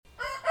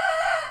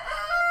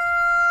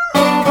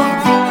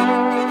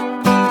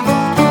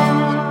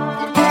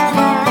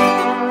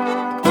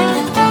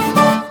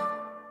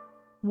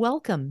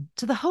Welcome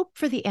to the Hope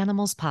for the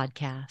Animals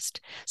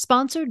podcast,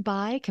 sponsored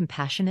by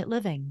Compassionate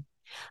Living.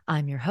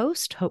 I'm your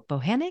host, Hope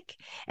Bohanec,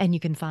 and you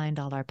can find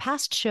all our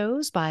past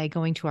shows by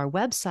going to our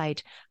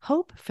website,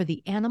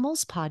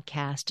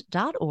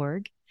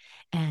 hopefortheanimalspodcast.org,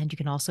 and you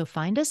can also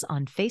find us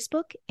on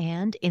Facebook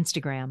and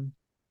Instagram.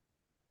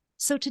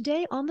 So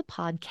today on the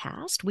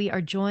podcast, we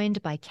are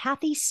joined by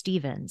Kathy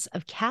Stevens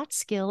of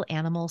Catskill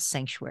Animal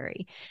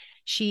Sanctuary.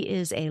 She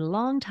is a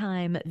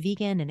longtime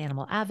vegan and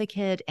animal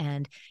advocate,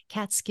 and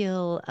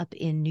Catskill up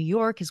in New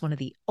York is one of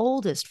the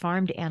oldest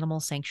farmed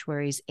animal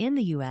sanctuaries in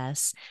the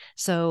U.S.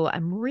 So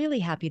I'm really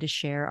happy to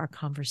share our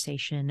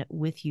conversation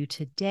with you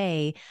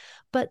today.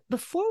 But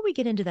before we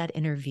get into that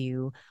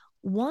interview,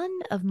 one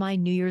of my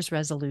New Year's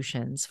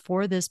resolutions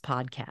for this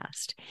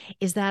podcast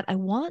is that I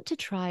want to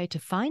try to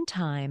find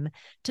time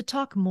to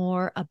talk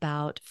more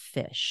about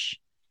fish.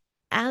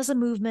 As a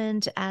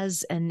movement,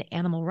 as an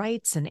animal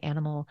rights and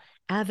animal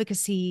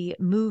advocacy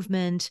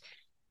movement,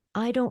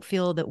 I don't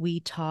feel that we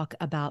talk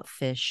about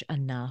fish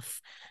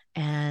enough.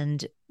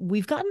 And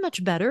we've gotten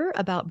much better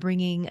about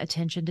bringing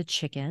attention to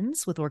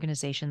chickens with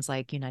organizations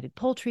like United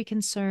Poultry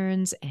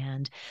Concerns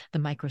and the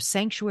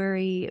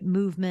microsanctuary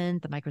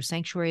movement, the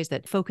microsanctuaries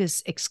that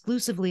focus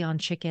exclusively on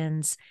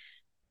chickens.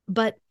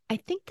 But I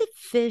think that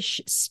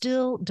fish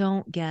still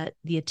don't get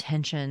the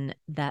attention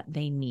that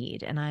they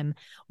need. And I'm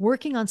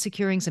working on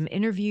securing some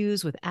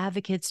interviews with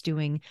advocates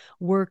doing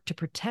work to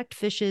protect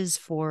fishes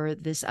for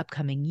this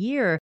upcoming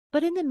year.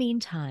 But in the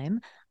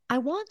meantime, I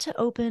want to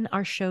open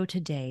our show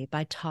today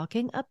by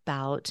talking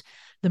about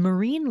the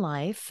marine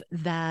life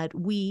that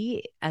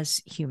we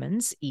as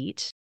humans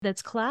eat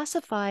that's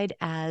classified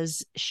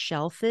as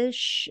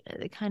shellfish,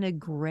 the kind of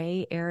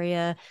gray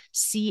area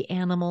sea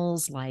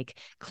animals like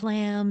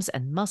clams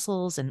and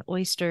mussels and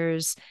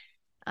oysters.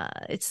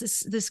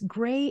 It's this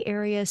gray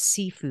area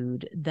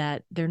seafood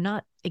that they're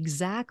not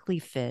exactly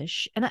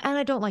fish. And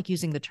I don't like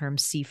using the term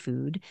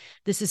seafood.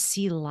 This is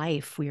sea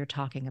life we are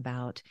talking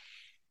about.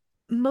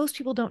 Most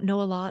people don't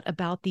know a lot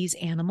about these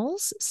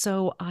animals,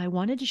 so I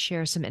wanted to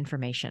share some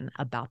information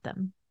about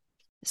them.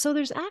 So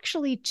there's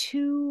actually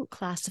two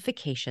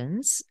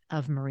classifications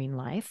of marine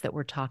life that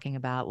we're talking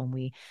about when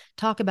we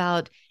talk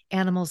about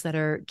animals that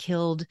are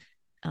killed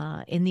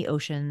in the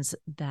oceans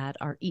that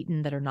are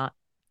eaten that are not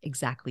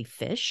exactly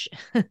fish.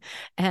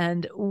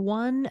 And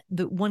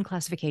the one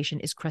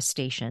classification is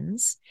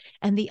crustaceans,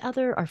 and the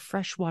other are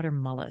freshwater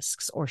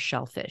mollusks or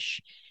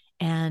shellfish.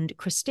 And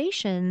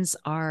crustaceans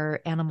are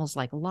animals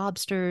like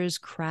lobsters,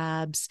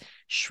 crabs,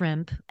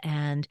 shrimp,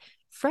 and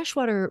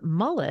freshwater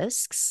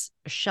mollusks,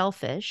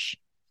 shellfish,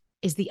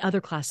 is the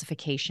other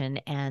classification.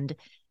 And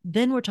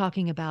then we're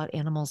talking about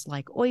animals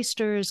like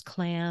oysters,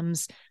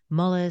 clams,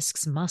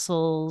 mollusks,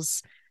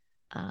 mussels.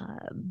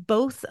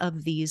 Both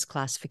of these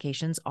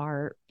classifications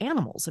are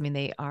animals. I mean,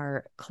 they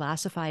are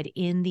classified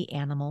in the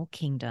animal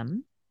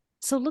kingdom.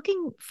 So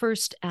looking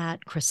first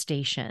at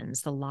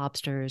crustaceans, the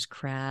lobsters,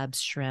 crabs,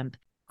 shrimp,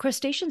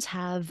 crustaceans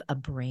have a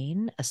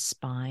brain, a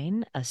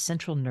spine, a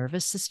central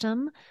nervous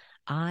system,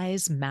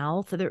 eyes,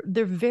 mouth.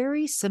 They're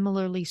very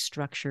similarly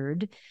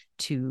structured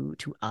to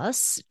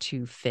us,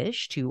 to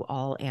fish, to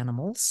all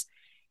animals.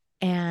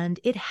 And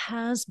it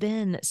has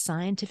been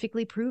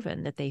scientifically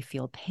proven that they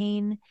feel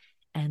pain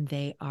and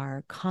they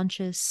are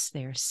conscious,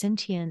 they are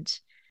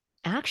sentient.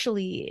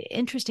 Actually,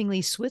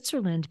 interestingly,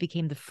 Switzerland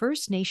became the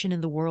first nation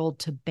in the world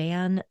to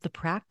ban the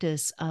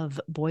practice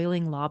of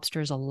boiling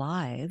lobsters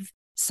alive,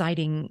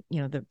 citing,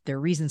 their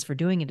reasons for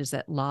doing it is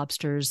that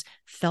lobsters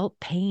felt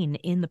pain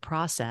in the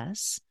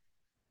process.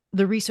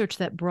 The research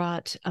that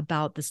brought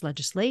about this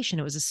legislation,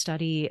 it was a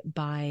study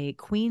by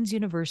Queen's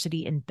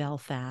University in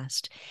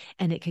Belfast,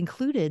 and it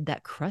concluded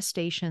that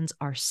crustaceans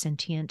are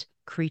sentient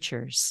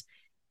creatures.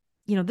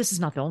 This is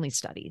not the only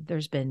study.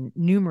 There's been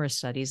numerous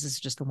studies. This is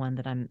just the one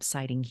that I'm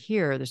citing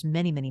here. There's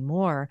many, many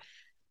more.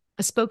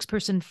 A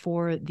spokesperson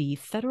for the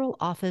Federal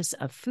Office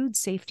of Food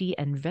Safety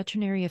and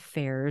Veterinary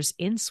Affairs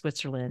in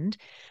Switzerland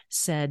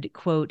said,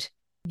 quote,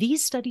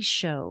 "These studies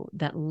show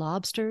that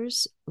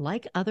lobsters,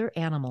 like other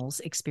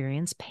animals,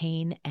 experience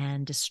pain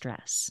and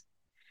distress."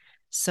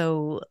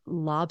 So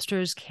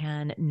lobsters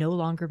can no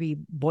longer be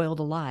boiled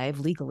alive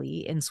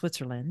legally in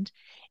Switzerland.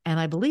 And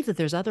I believe that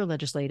there's other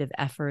legislative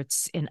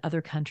efforts in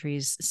other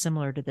countries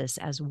similar to this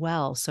as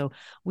well. So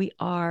we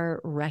are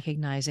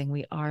making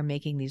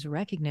these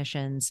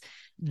recognitions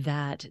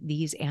that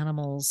these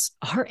animals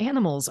are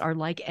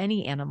like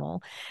any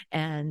animal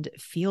and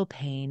feel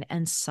pain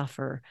and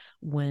suffer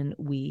when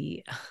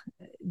we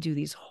do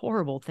these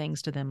horrible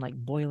things to them, like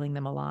boiling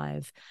them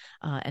alive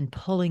and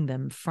pulling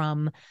them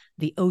from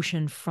the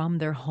ocean, from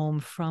their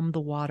home, from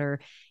the water,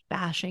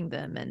 bashing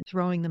them and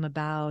throwing them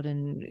about.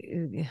 And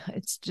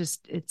it's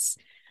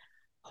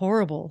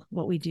horrible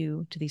what we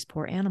do to these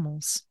poor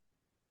animals.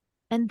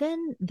 And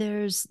then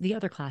there's the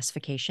other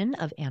classification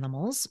of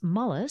animals,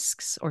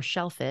 mollusks or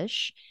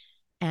shellfish.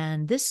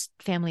 And this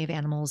family of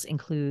animals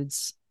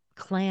includes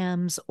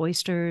clams,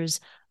 oysters,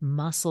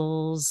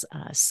 mussels,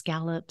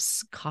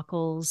 scallops,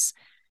 cockles.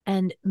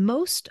 And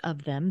most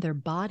of them, their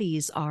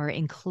bodies are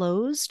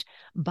enclosed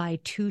by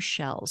two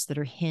shells that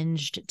are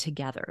hinged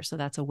together. So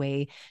that's a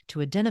way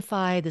to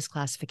identify this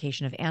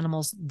classification of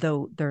animals,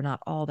 though they're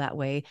not all that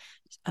way.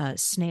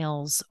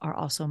 Snails are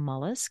also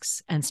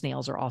mollusks, and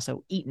snails are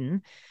also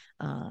eaten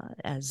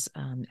as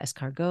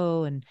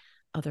escargot and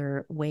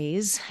other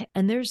ways.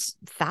 And there's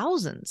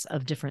thousands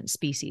of different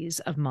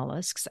species of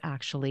mollusks,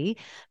 actually.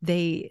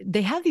 They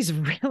have these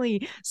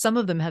really, some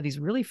of them have these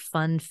really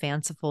fun,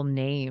 fanciful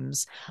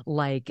names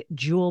like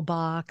jewel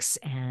box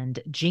and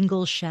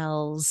jingle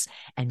shells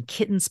and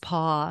kitten's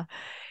paw.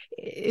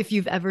 If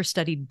you've ever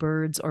studied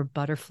birds or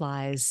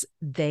butterflies,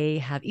 they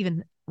have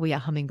even, well, yeah,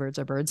 hummingbirds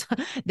are birds.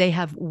 They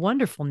have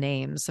wonderful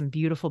names, some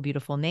beautiful,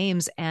 beautiful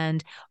names.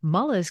 And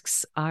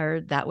mollusks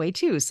are that way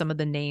too. Some of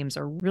the names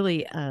are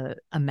really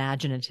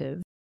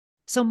imaginative.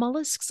 So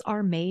mollusks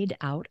are made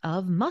out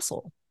of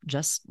muscle,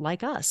 just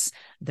like us.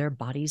 Their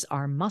bodies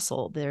are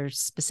muscle. They're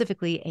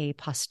specifically a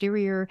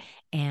posterior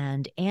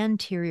and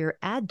anterior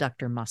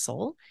adductor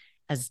muscle,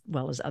 as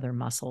well as other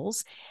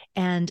muscles.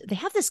 And they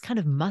have this kind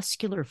of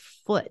muscular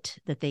foot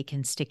that they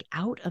can stick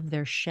out of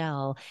their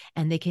shell,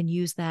 and they can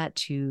use that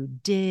to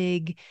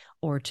dig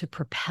or to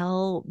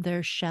propel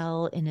their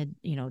shell in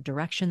a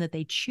direction that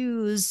they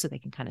choose, so they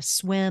can kind of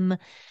swim.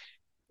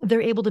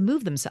 They're able to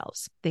move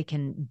themselves. They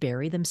can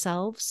bury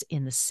themselves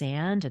in the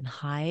sand and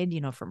hide,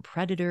 from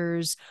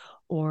predators,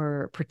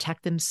 or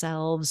protect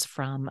themselves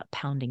from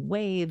pounding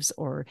waves,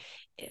 or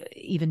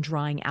even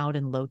drying out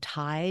in low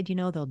tide.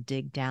 They'll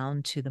dig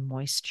down to the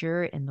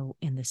moisture in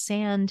the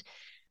sand.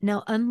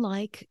 Now,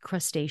 unlike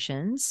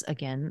crustaceans,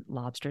 again,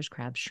 lobsters,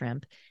 crabs,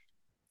 shrimp,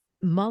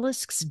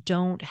 mollusks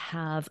don't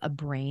have a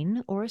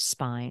brain or a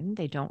spine.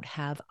 They don't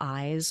have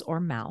eyes or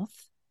mouth.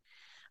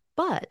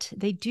 But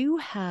they do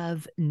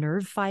have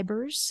nerve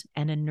fibers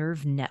and a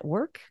nerve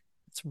network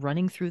that's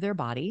running through their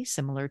body,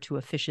 similar to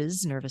a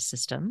fish's nervous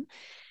system.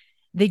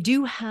 They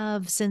do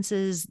have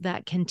senses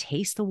that can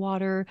taste the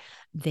water.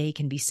 They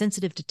can be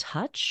sensitive to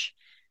touch.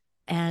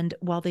 And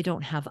while they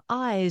don't have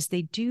eyes,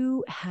 they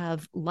do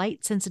have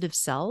light-sensitive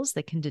cells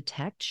that can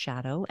detect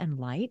shadow and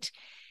light.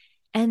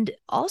 And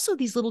also,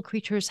 these little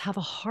creatures have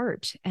a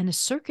heart and a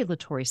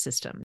circulatory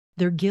system.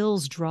 Their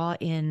gills draw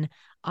in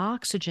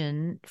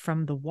oxygen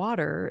from the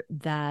water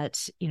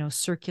that,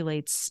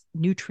 circulates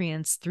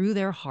nutrients through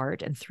their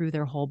heart and through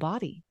their whole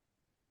body.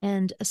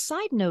 And a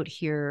side note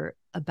here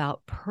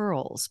about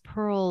pearls.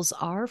 Pearls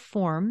are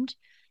formed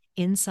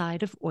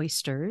inside of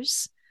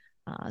oysters.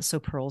 So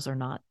pearls are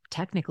not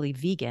technically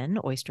vegan.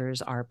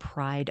 Oysters are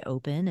pried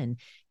open and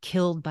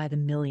killed by the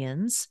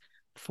millions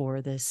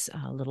for this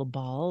little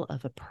ball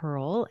of a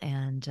pearl.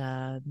 And,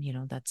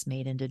 that's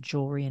made into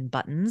jewelry and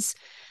buttons.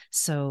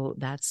 So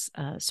that's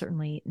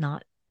certainly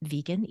not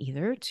vegan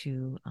either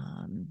to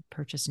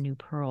purchase new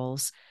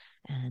pearls.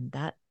 And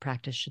that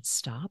practice should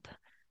stop.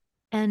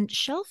 And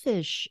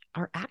shellfish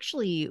are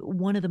actually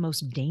one of the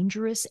most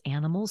dangerous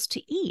animals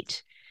to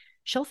eat.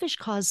 Shellfish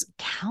cause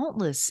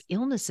countless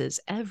illnesses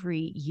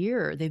every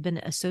year. They've been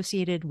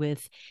associated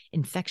with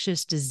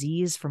infectious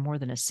disease for more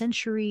than a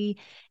century.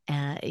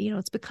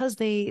 It's because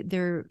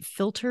they're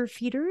filter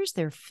feeders.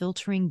 They're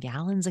filtering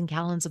gallons and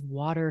gallons of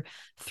water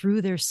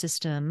through their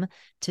system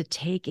to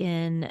take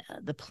in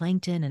the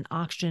plankton and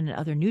oxygen and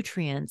other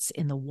nutrients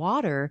in the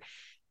water.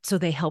 So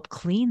they help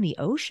clean the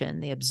ocean.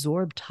 They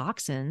absorb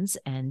toxins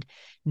and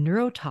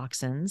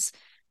neurotoxins,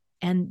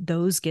 and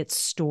those get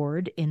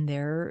stored in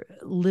their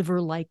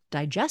liver-like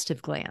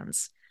digestive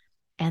glands.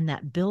 And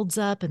that builds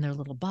up in their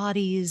little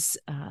bodies,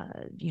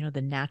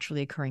 the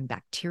naturally occurring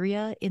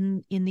bacteria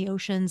in the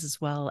oceans,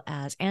 as well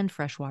as, and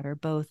freshwater,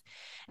 both,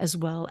 as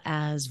well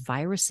as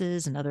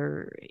viruses and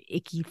other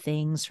icky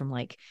things from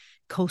like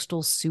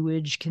coastal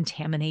sewage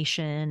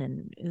contamination.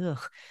 And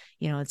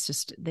it's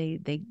just,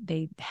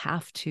 they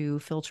have to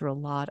filter a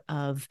lot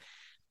of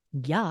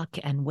yuck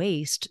and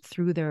waste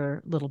through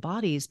their little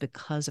bodies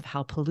because of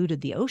how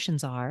polluted the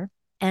oceans are.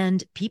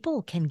 And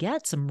people can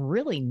get some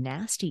really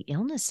nasty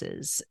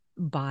illnesses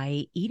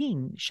by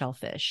eating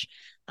shellfish.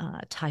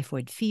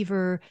 Typhoid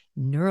fever,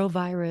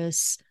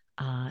 neurovirus,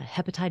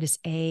 hepatitis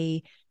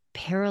A,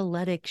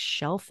 paralytic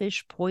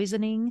shellfish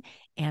poisoning,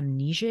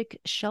 amnesic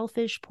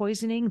shellfish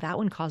poisoning. That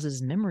one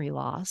causes memory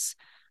loss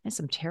and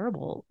some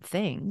terrible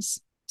things.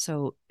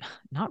 So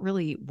not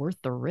really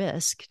worth the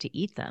risk to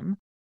eat them.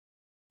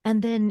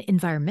 And then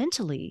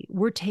environmentally,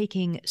 we're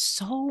taking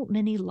so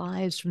many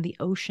lives from the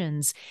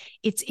oceans.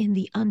 It's in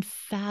the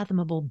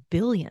unfathomable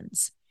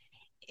billions.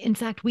 In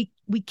fact, we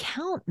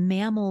count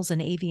mammals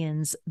and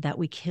avians that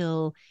we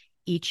kill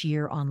each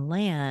year on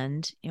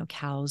land,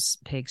 cows,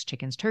 pigs,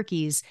 chickens,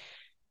 turkeys.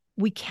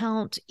 We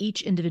count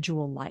each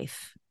individual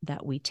life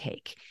that we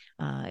take,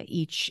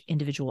 each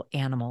individual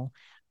animal.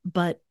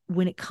 But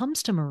when it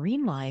comes to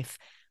marine life,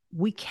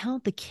 we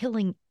count the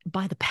killing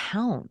by the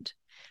pound.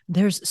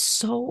 There's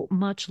so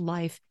much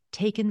life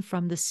taken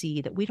from the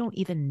sea that we don't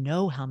even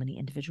know how many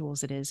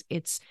individuals it is.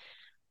 It's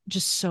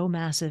just so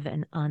massive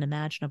and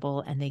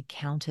unimaginable, and they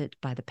count it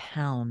by the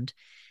pound.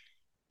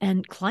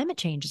 And climate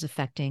change is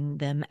affecting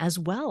them as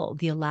well.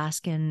 The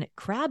Alaskan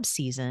crab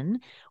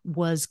season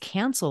was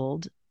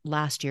canceled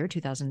last year,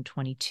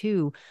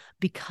 2022,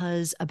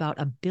 because about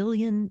 1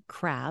 billion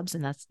crabs,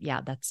 and that's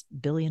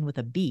billion with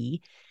a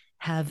B,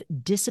 have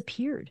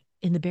disappeared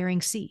in the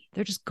Bering Sea.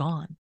 They're just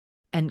gone.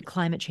 And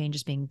climate change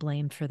is being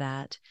blamed for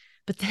that.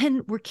 But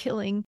then we're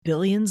killing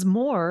billions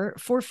more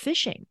for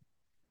fishing.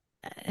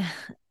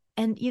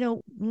 And,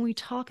 when we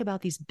talk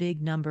about these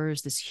big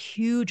numbers, this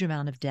huge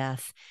amount of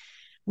death,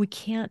 we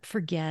can't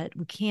forget,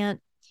 we can't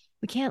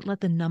let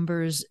the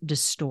numbers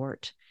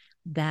distort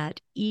that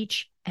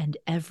each and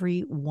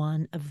every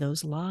one of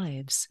those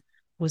lives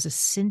was a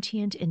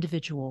sentient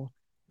individual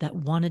that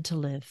wanted to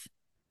live.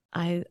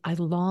 I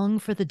long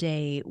for the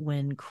day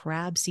when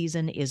crab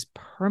season is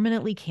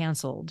permanently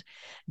canceled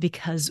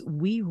because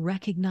we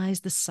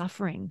recognize the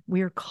suffering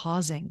we are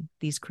causing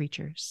these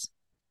creatures.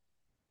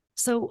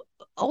 So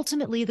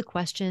ultimately, the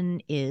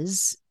question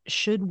is,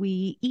 should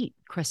we eat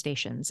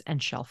crustaceans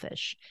and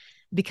shellfish?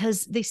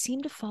 Because they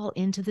seem to fall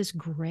into this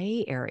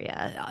gray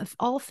area.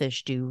 All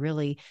fish do,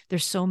 really.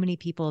 There's so many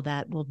people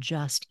that will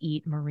just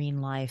eat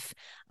marine life,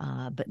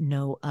 but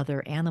no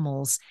other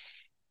animals.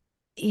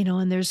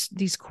 And there's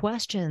these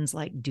questions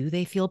like, do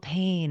they feel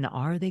pain?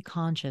 Are they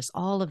conscious?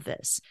 All of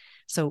this.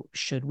 So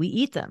should we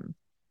eat them?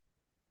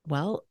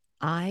 Well,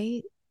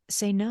 I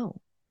say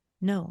no.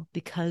 No,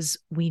 because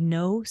we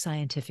know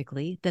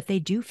scientifically that they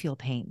do feel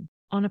pain.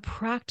 On a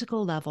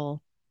practical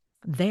level,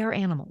 they are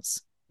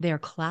animals. They are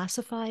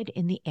classified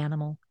in the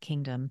animal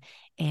kingdom.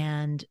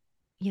 And,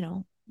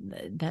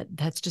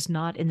 that's just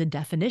not in the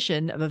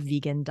definition of a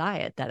vegan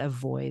diet that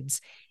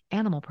avoids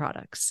animal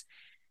products.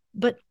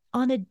 But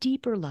on a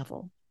deeper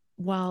level,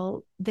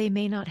 while they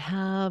may not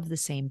have the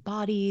same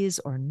bodies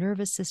or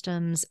nervous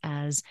systems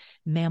as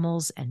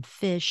mammals and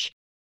fish,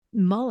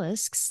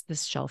 mollusks, the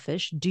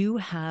shellfish, do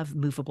have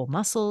movable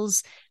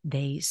muscles.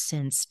 They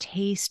sense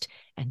taste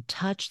and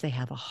touch. They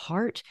have a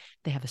heart.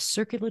 They have a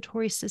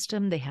circulatory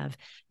system. They have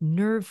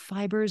nerve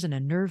fibers and a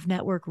nerve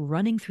network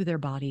running through their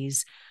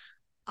bodies.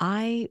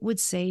 I would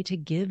say to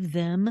give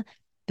them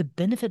the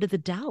benefit of the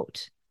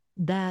doubt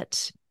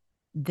that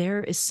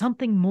there is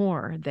something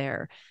more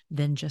there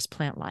than just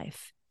plant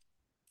life.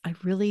 I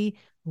really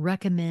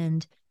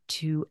recommend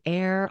to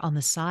err on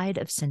the side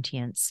of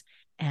sentience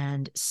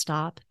and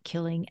stop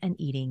killing and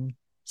eating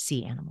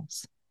sea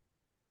animals.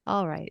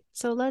 All right,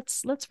 so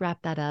let's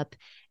wrap that up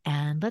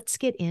and let's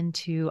get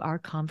into our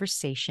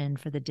conversation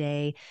for the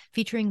day,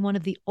 featuring one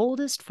of the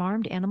oldest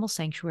farmed animal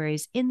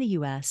sanctuaries in the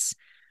U.S.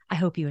 I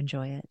hope you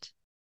enjoy it.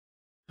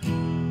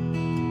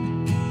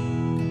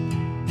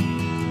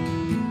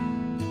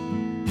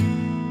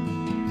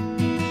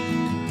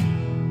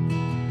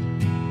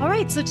 All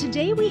right, so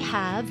today we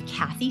have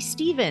Kathy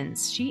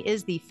Stevens. She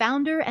is the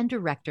founder and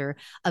director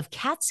of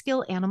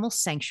Catskill Animal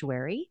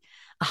Sanctuary,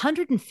 a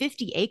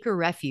 150-acre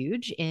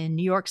refuge in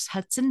New York's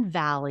Hudson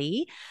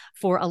Valley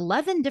for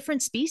 11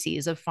 different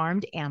species of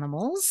farmed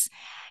animals.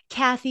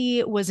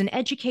 Kathy was an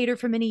educator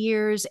for many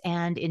years,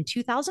 and in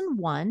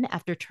 2001,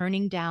 after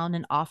turning down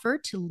an offer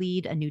to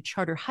lead a new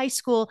charter high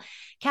school,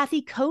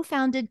 Kathy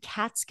co-founded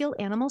Catskill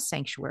Animal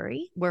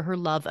Sanctuary, where her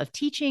love of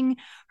teaching,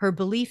 her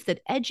belief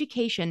that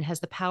education has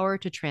the power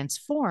to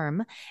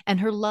transform, and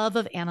her love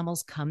of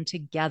animals come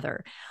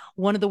together.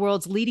 One of the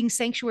world's leading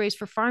sanctuaries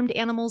for farmed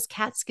animals,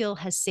 Catskill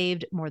has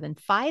saved more than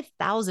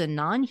 5,000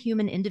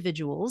 non-human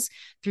individuals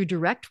through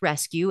direct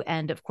rescue,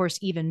 and of course,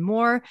 even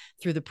more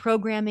through the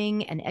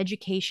programming and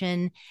education,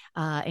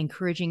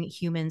 encouraging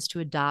humans to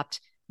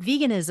adopt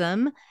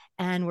veganism.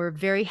 And we're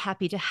very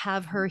happy to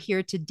have her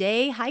here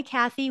today. Hi,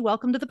 Kathy.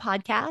 Welcome to the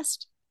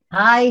podcast.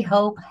 Hi,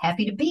 Hope.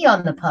 Happy to be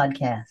on the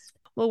podcast.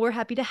 Well, we're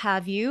happy to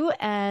have you.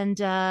 And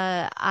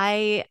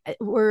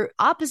we're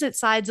opposite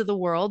sides of the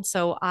world.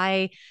 So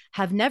I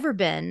have never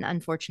been,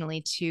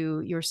 unfortunately,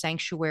 to your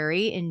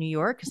sanctuary in New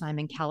York because I'm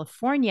in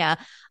California.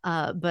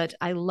 But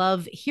I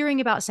love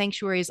hearing about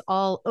sanctuaries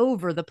all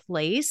over the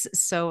place.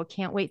 So I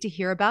can't wait to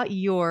hear about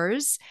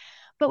yours.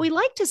 But we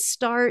like to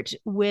start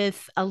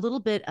with a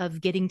little bit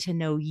of getting to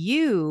know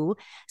you.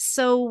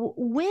 So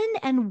when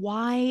and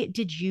why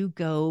did you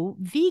go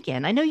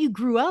vegan? I know you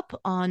grew up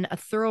on a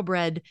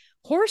thoroughbred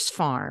horse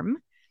farm,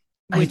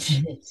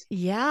 which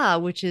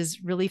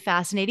is really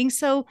fascinating.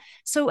 So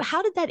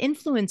how did that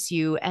influence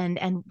you,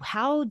 and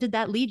how did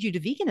that lead you to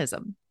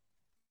veganism?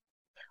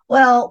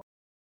 Well,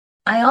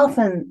 I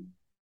often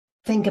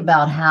think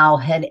about how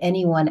had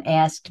anyone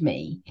asked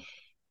me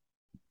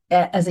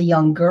as a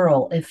young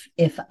girl if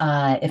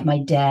my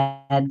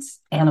dad's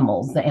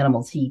animals, the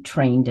animals he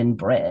trained and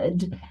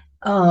bred,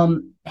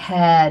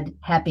 had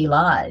happy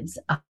lives,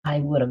 I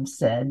would have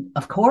said,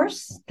 of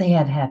course they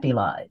have happy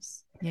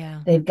lives.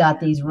 Yeah. They've got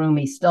these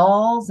roomy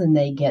stalls and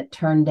they get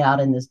turned out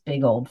in this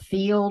big old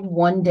field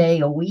one day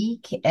a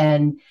week,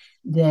 and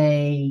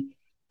they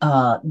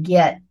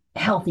get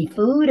healthy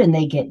food and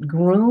they get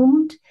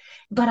groomed.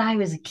 But I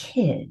was a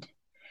kid.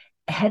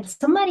 Had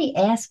somebody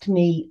asked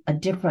me a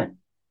different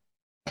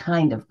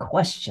kind of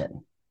question,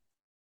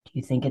 do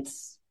you think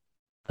it's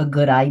a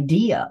good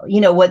idea?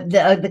 What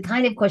the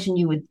kind of question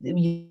you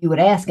would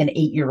ask an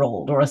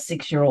 8-year-old or a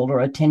 6-year-old or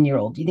a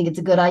 10-year-old. Do you think it's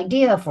a good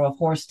idea for a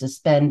horse to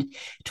spend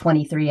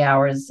 23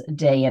 hours a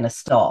day in a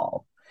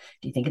stall?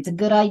 Do you think it's a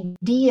good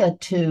idea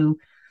to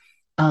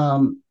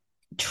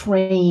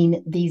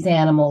train these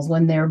animals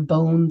when their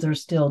bones are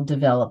still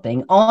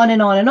developing? On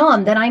and on and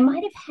on. Then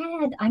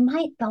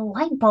the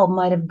light bulb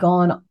might have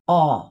gone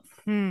off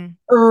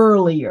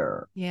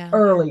earlier.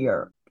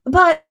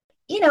 But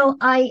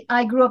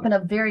I grew up in a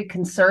very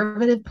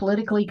conservative,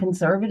 politically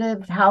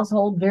conservative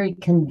household, very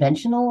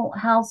conventional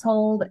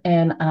household.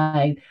 And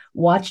I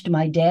watched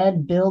my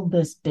dad build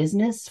this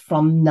business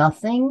from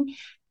nothing.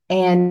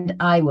 And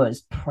I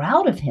was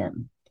proud of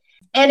him.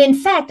 And in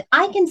fact,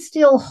 I can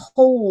still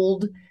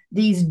hold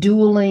these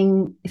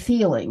dueling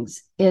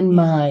feelings in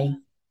my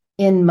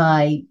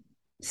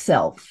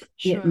self.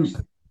 Sure.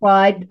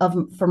 Pride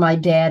for my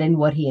dad and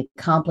what he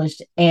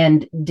accomplished,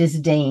 and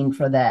disdain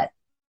for that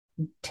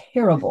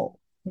terrible,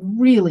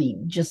 really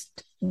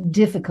just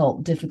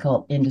difficult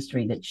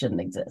industry that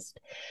shouldn't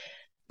exist.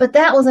 But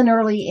that was an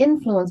early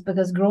influence,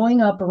 because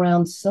growing up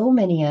around so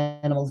many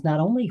animals, not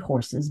only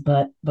horses,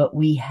 but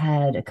we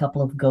had a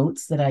couple of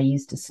goats that I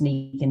used to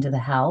sneak into the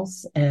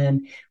house.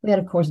 And we had,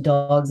 of course,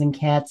 dogs and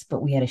cats,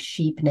 but we had a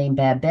sheep named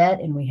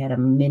Babette, and we had a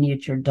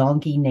miniature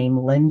donkey named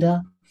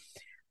Linda.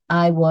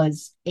 I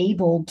was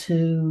able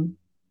to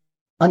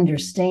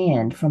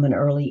understand from an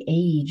early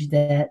age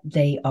that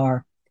they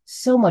are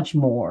so much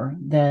more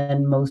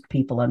than most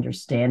people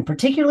understand,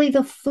 particularly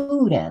the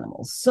food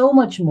animals, so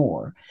much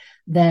more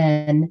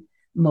than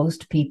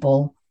most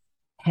people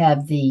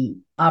have the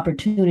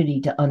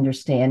opportunity to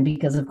understand,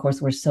 because of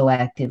course we're so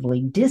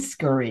actively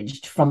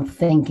discouraged from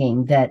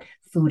thinking that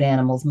food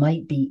animals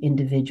might be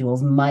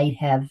individuals, might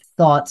have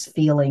thoughts,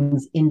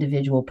 feelings,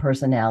 individual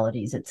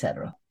personalities,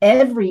 etc.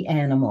 Every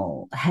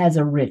animal has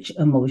a rich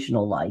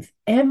emotional life.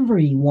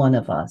 Every one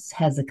of us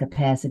has a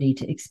capacity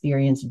to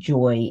experience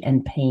joy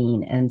and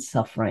pain and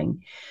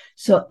suffering.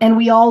 And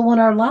we all want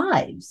our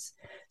lives.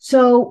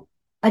 So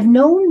I've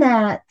known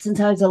that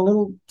since I was a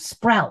little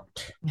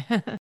sprout.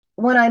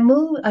 When I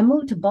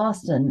moved to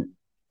Boston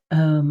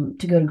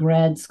to go to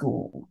grad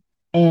school,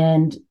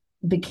 and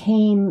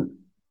became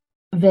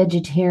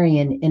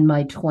vegetarian in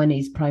my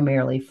 20s,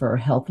 primarily for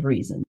health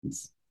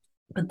reasons.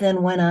 But then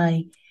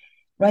right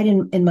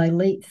in my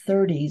late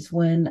 30s,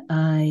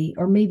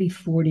 or maybe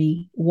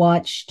 40,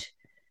 watched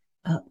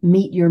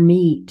Meet Your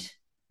Meat,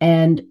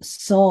 and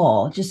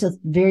saw just a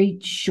very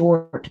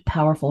short,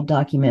 powerful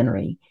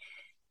documentary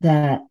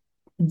that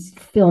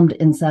filmed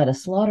inside a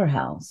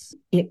slaughterhouse.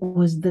 It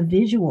was the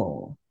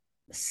visual,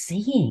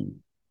 seeing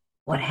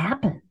what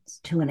happens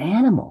to an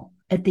animal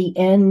at the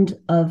end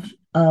of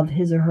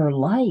his or her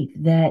life,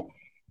 that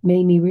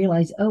made me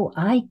realize, oh,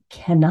 I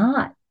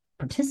cannot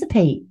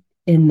participate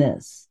in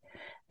this.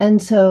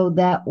 And so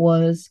that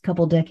was a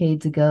couple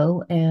decades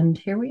ago, and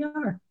here we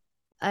are.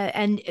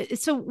 And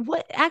so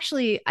what,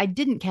 actually, I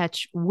didn't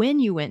catch when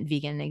you went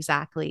vegan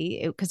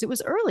exactly, because it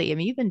was early. I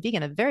mean, you've been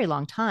vegan a very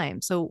long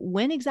time. So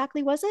when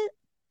exactly was it?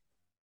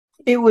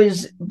 It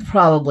was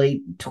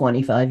probably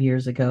 25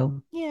 years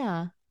ago.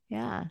 Yeah.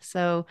 Yeah.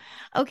 So,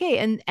 okay.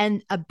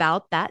 And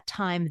about that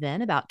time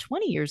then, about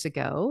 20 years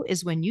ago,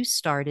 is when you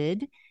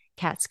started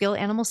Catskill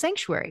Animal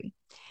Sanctuary.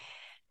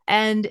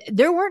 And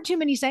there weren't too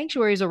many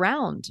sanctuaries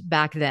around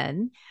back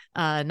then.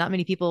 Not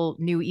many people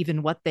knew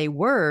even what they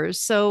were.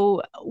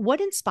 So,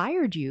 what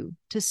inspired you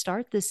to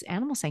start this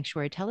animal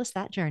sanctuary? Tell us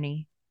that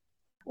journey.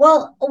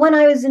 Well, when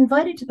I was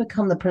invited to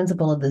become the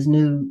principal of this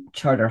new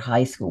charter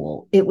high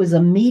school, it was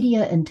a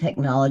media and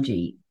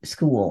technology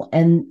school.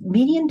 And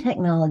media and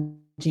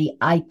technology,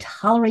 I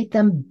tolerate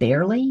them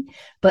barely,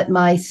 but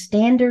my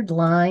standard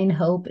line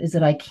hope is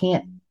that I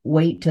can't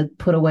wait to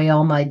put away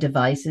all my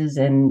devices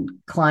and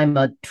climb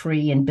a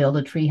tree and build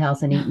a tree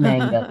house and eat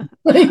mango.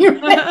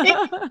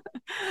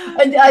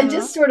 I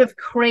just sort of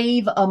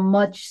crave a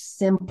much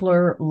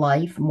simpler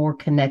life, more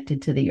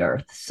connected to the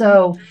earth.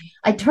 So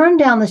I turned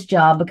down this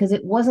job because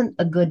it wasn't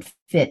a good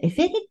fit. If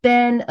it had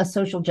been a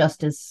social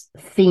justice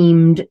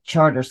themed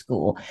charter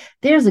school,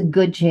 there's a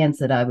good chance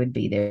that I would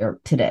be there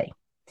today.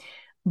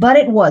 But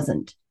it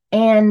wasn't.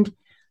 And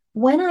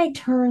when I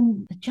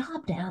turned the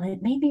job down,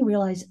 it made me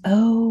realize,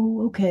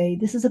 oh, okay,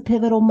 this is a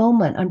pivotal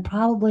moment. I'm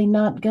probably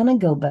not going to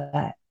go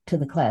back to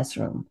the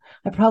classroom.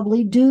 I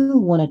probably do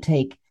want to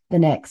take the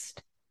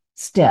next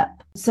step.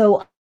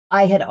 So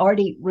I had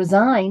already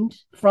resigned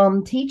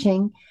from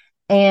teaching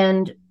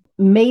and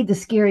made the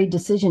scary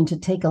decision to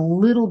take a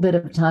little bit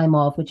of time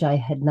off, which I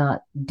had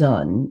not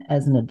done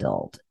as an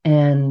adult.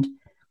 And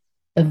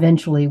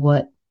eventually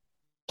what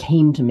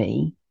came to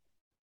me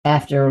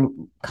after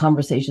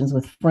conversations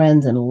with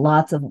friends and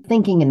lots of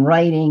thinking and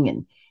writing,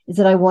 and is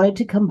that I wanted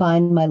to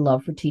combine my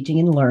love for teaching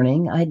and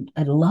learning.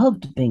 I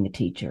loved being a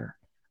teacher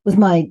with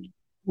my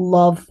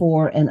love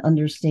for and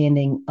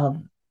understanding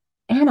of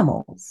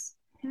animals.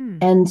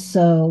 And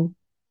so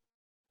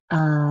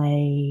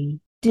I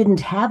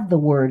didn't have the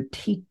word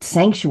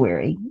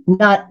sanctuary,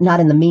 not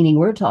in the meaning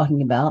we're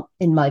talking about,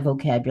 in my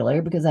vocabulary,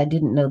 because I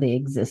didn't know they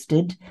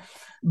existed.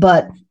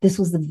 But this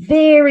was the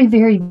very,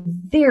 very,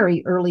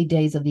 very early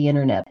days of the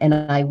internet. And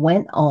I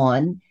went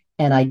on,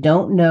 and I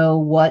don't know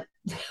what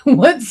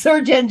what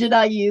search engine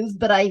I used,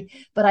 but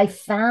I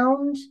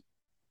found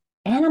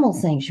animal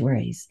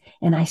sanctuaries,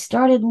 and I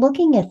started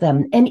looking at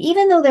them. And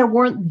even though there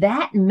weren't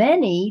that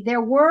many,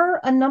 there were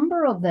a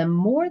number of them,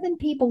 more than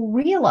people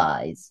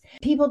realize.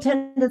 People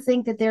tend to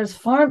think that there's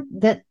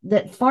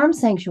farm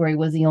sanctuary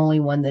was the only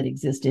one that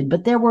existed,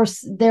 but there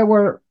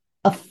were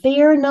a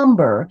fair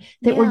number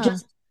that were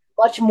just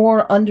much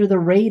more under the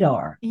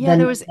radar. Yeah,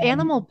 there was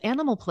Animal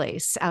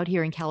Place out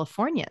here in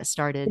California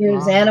started.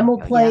 There's Animal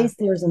Place.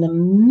 Yeah. There's an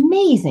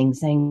amazing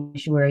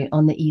sanctuary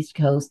on the East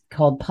Coast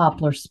called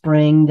Poplar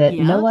Spring that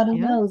nobody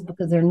knows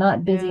because they're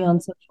not busy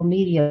on social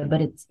media, but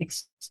it's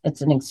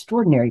an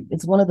extraordinary,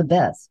 it's one of the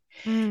best.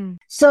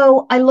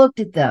 So I looked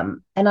at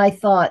them and I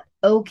thought,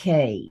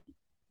 okay,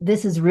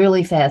 this is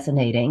really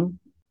fascinating.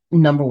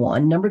 Number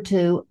one. Number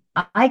two,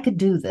 I could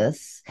do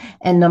this.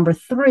 And number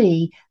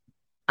three,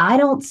 I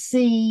don't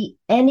see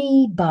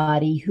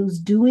anybody who's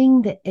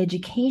doing the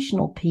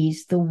educational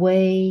piece the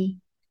way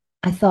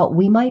I thought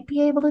we might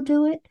be able to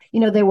do it.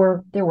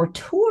 There were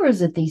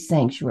tours at these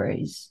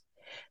sanctuaries,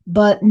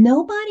 but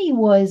nobody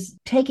was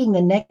taking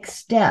the next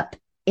step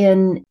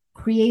in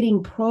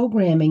creating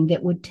programming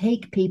that would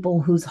take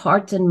people whose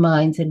hearts and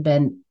minds had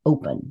been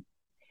open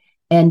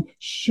and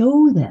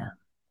show them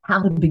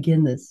how to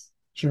begin this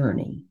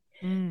journey.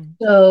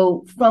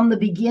 So from the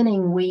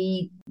beginning,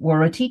 we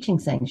were a teaching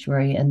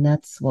sanctuary, and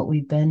that's what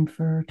we've been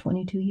for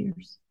 22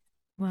 years.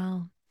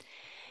 Wow.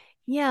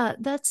 Yeah,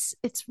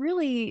 it's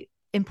really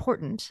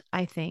important,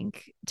 I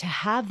think, to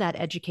have that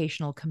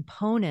educational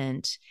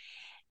component.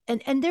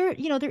 And there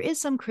is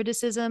some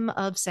criticism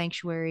of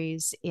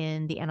sanctuaries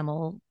in the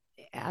animal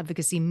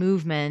advocacy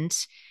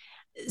movement,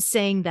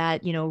 saying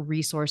that,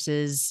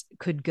 resources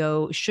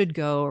should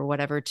go or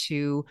whatever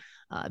to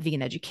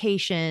vegan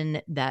education,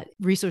 that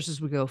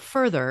resources would go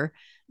further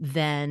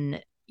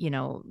than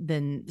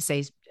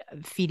say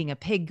feeding a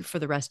pig for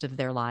the rest of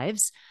their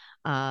lives.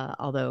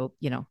 Although,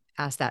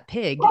 ask that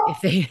pig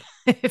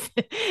if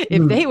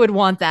they would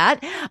want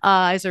that.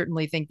 I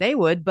certainly think they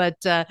would.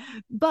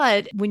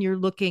 But when you're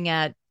looking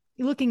at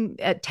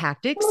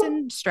tactics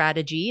and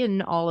strategy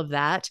and all of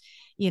that,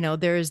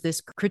 there's this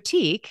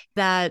critique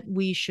that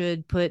we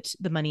should put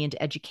the money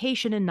into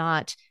education and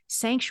not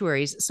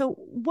sanctuaries. So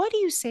what do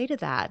you say to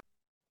that?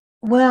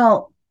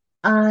 Well,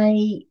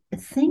 I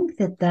think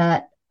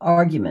that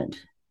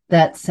argument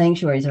that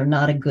sanctuaries are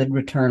not a good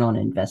return on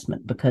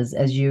investment, because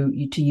as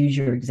you to use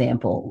your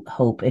example,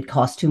 Hope, it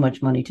costs too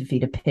much money to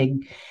feed a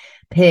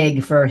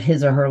pig for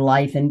his or her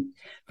life, and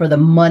for the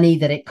money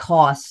that it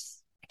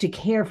costs to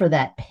care for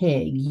that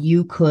pig,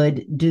 you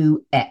could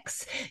do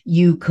X.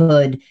 You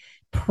could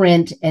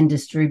print and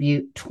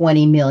distribute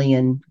 20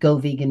 million Go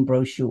Vegan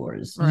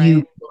brochures. Right.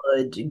 You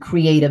could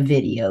create a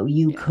video.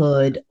 You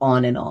could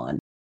on and on.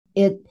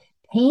 It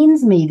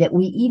pains me that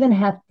we even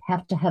have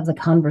to have the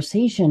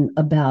conversation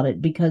about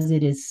it, because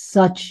it is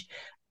such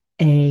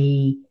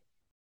a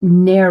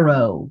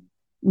narrow,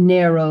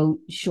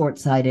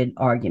 short-sighted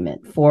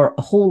argument for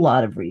a whole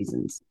lot of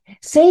reasons.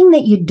 Saying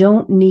that you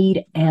don't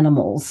need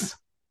animals,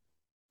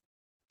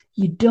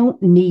 you don't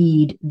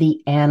need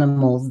the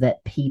animals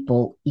that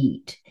people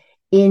eat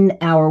in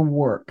our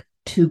work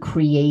to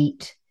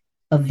create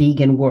a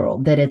vegan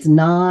world, that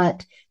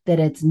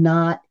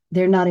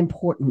they're not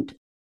important,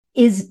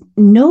 is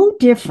no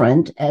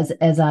different, as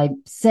I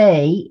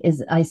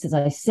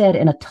said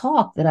in a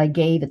talk that I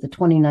gave at the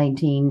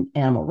 2019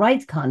 Animal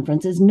Rights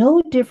Conference, is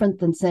no different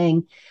than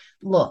saying,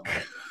 look,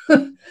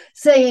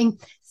 saying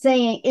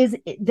is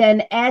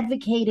then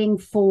advocating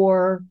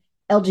for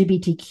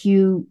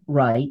LGBTQ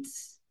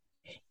rights.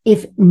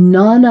 If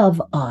none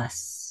of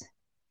us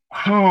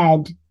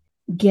had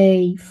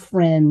gay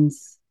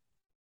friends,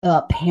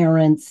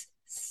 parents,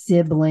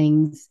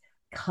 siblings,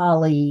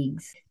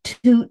 colleagues,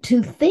 to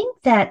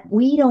think that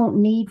we don't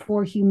need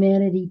for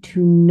humanity to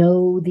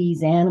know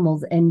these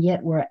animals, and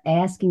yet we're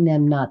asking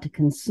them not to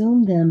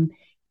consume them,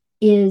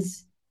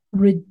 is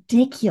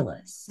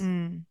ridiculous.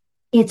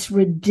 It's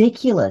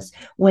ridiculous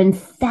when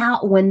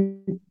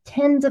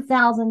tens of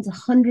thousands,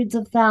 hundreds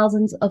of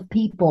thousands of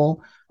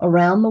people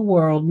around the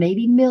world,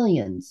 maybe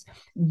millions,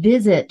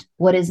 visit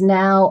what is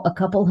now a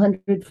couple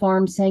hundred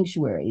farm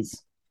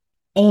sanctuaries,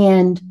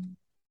 and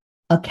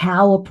a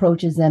cow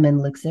approaches them and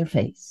licks their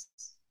face,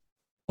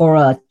 or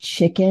a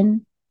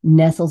chicken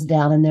nestles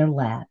down in their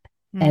lap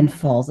and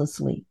falls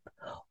asleep,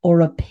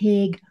 or a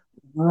pig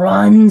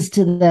runs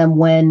to them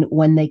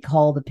when they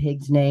call the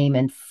pig's name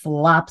and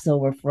flops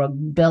over for a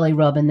belly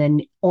rub and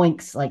then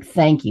oinks like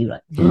thank you.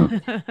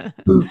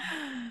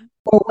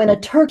 Or when a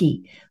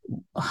turkey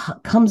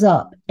comes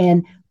up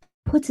and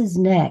puts his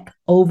neck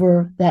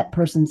over that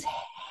person's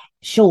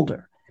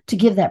shoulder to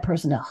give that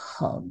person a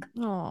hug.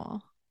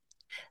 Aww.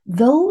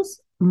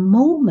 Those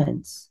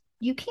moments,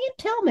 you can't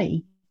tell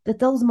me that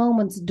those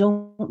moments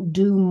don't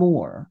do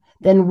more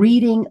than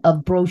reading a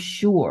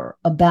brochure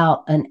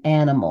about an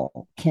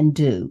animal can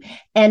do.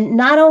 And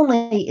not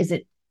only is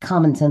it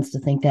common sense to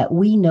think that.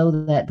 We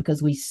know that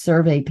because we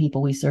survey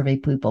people. We survey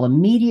people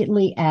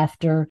immediately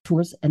after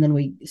tours, and then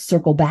we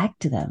circle back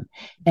to them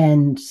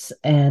and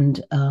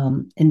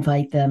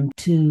invite them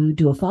to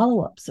do a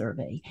follow-up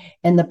survey.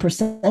 And the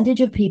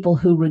percentage of people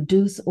who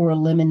reduce or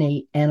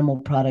eliminate animal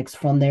products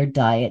from their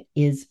diet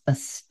is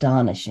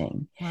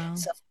astonishing. Wow.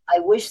 So I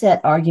wish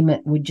that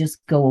argument would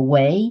just go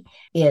away.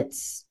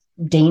 It's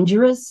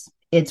dangerous.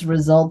 It's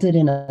resulted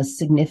in a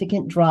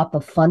significant drop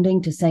of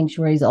funding to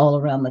sanctuaries all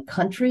around the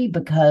country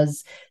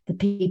because the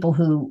people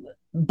who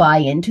buy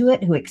into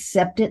it, who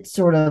accept it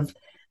sort of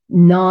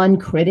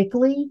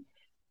non-critically,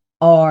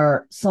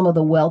 are some of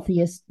the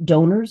wealthiest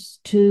donors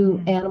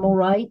to animal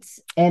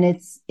rights, and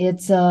it's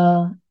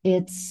a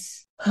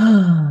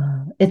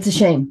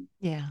shame.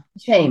 Yeah.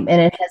 Shame,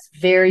 and it has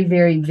very,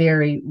 very,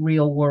 very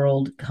real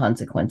world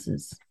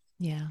consequences.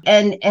 Yeah.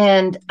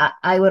 And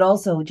I would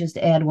also just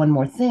add one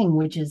more thing,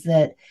 which is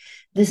that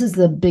this is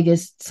the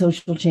biggest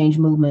social change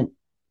movement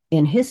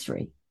in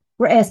history.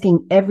 We're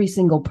asking every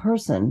single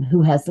person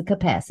who has the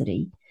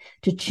capacity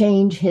to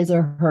change his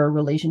or her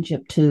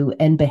relationship to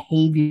and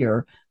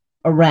behavior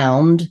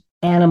around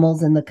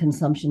animals and the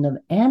consumption of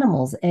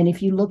animals. And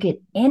if you look at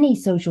any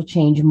social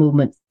change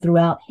movement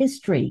throughout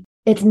history,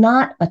 it's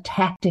not a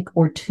tactic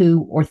or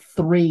two or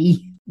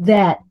three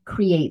that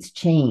creates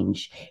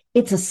change.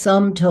 It's a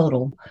sum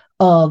total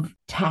of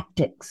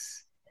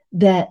tactics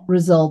that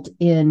result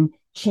in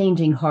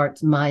changing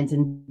hearts, minds,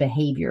 and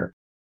behavior.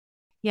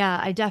 Yeah,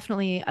 I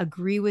definitely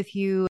agree with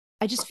you.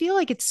 I just feel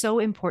like it's so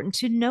important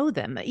to know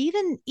them.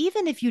 Even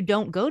if you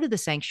don't go to the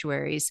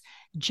sanctuaries,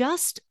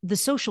 just the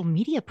social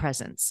media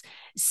presence,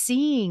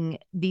 seeing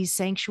these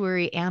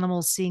sanctuary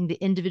animals, seeing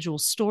the individual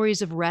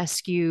stories of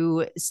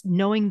rescue,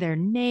 knowing their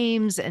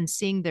names and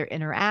seeing their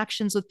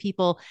interactions with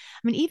people.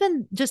 I mean,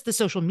 even just the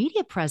social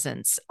media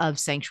presence of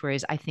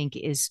sanctuaries, I think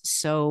is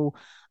so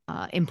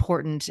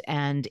important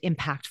and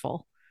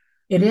impactful.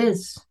 It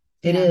is.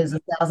 It Yeah. is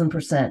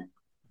 1,000%.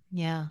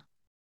 Yeah.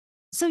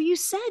 So you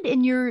said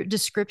in your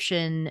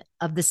description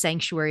of the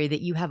sanctuary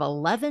that you have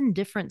 11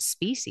 different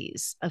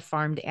species of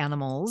farmed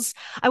animals.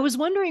 I was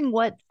wondering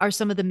what are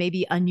some of the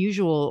maybe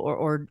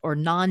unusual or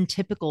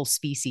non-typical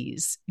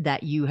species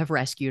that you have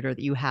rescued or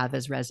that you have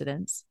as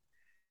residents?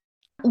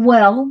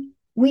 Well,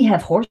 we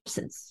have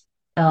horses,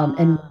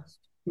 and Ah,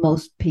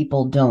 most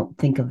people don't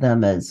think of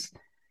them as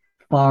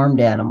farmed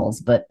animals,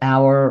 but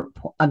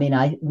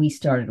we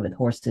started with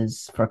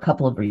horses for a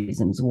couple of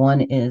reasons.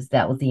 One is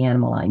that was the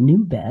animal I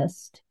knew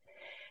best.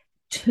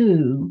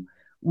 Two,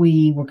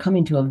 we were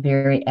coming to a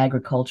very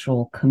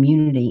agricultural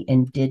community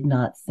and did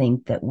not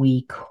think that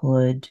we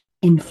could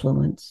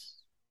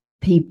influence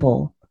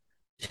people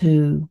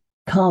to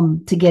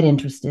come to get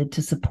interested,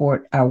 to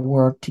support our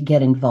work, to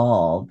get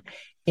involved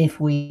if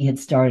we had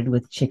started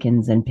with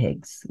chickens and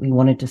pigs. We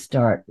wanted to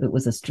start, it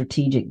was a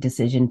strategic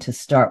decision to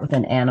start with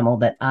an animal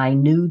that I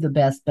knew the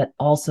best, but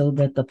also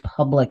that the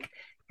public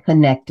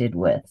connected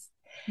with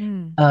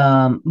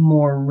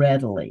more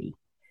readily.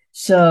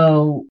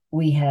 So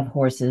we have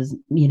horses,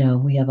 we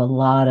have a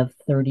lot of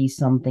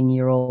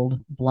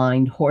 30-something-year-old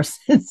blind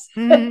horses.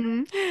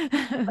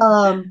 mm.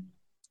 um,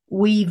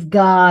 we've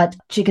got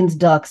chickens,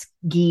 ducks,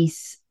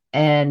 geese,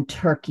 and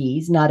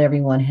turkeys. Not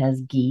everyone has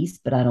geese,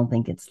 but I don't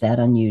think it's that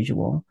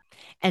unusual.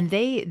 And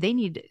they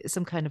need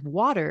some kind of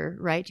water,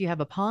 right? Do you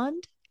have a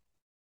pond?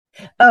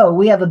 Oh,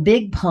 we have a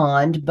big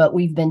pond, but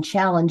we've been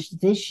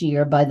challenged this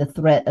year by the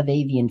threat of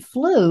avian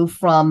flu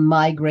from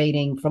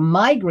migrating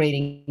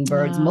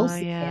birds, Oh,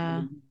 mostly.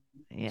 yeah.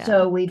 Yeah.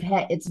 So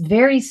it's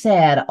very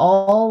sad,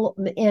 all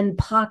in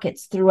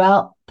pockets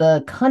throughout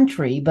the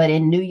country, but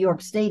in New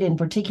York State in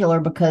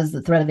particular, because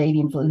the threat of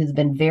avian flu has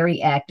been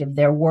very active.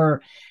 There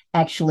were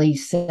actually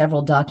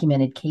several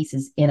documented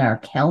cases in our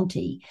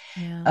county.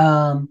 Yeah.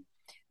 Um,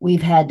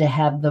 we've had to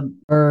have the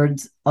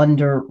birds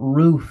under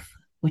roof,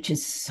 which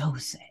is so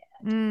sad,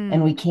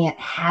 and we Mm. can't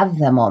have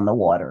them on the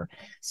water.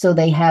 So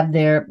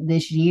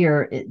this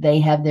year, they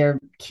have their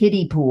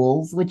kiddie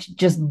pools, which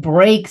just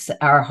breaks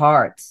our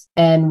hearts.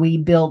 And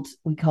we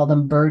call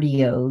them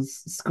birdios,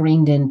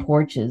 screened in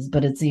porches,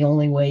 but it's the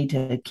only way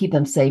to keep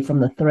them safe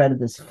from the threat of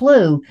this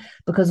flu.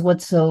 Because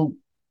what's so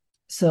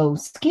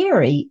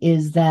scary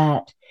is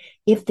that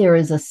if there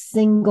is a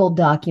single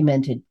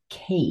documented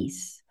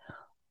case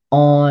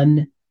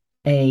on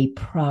a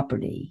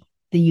property,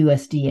 the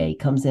USDA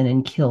comes in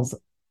and kills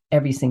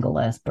every single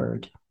last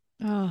bird.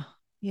 Oh,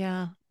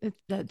 yeah.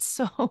 That's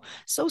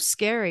so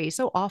scary,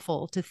 so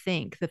awful to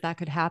think that that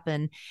could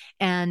happen,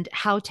 and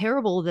how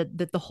terrible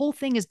that the whole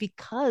thing is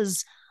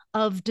because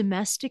of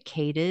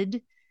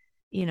domesticated,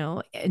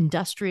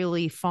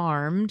 industrially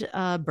farmed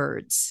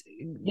birds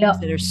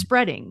Yep. that are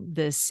spreading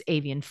this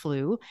avian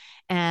flu.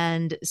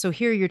 And so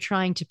here you're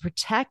trying to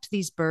protect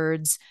these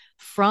birds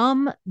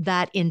from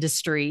that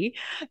industry,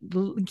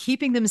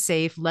 keeping them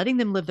safe, letting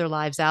them live their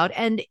lives out.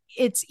 And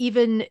it's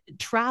even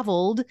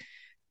traveled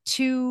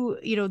to,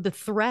 the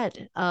threat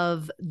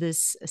of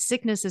this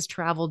sickness has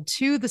traveled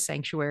to the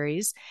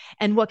sanctuaries,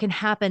 and what can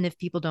happen if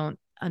people don't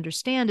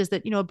understand is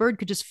that, a bird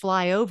could just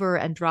fly over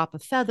and drop a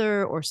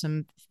feather or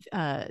some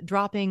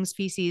droppings,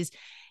 feces,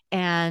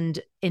 and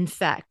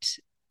infect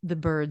the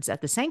birds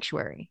at the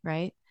sanctuary,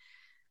 right?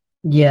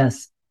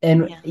 Yes.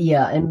 And Yeah.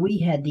 yeah, and we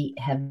have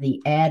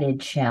the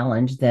added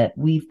challenge that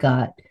we've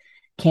got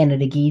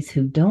Canada geese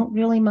who don't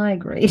really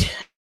migrate.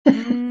 They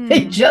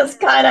Mm. just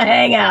kind of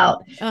hang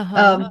out.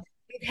 Uh-huh.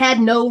 We've had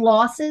no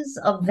losses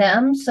of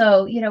them,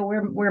 so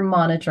we're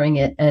monitoring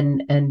it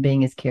and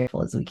being as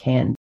careful as we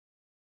can.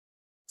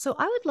 So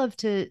I would love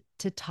to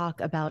talk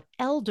about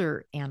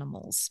elder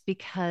animals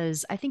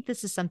because I think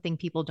this is something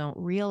people don't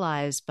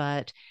realize,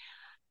 but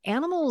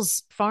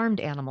animals,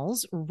 farmed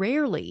animals,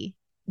 rarely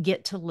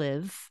get to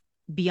live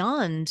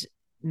beyond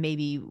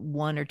maybe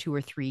 1 or 2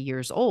 or 3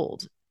 years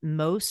old.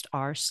 Most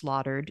are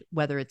slaughtered,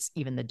 whether it's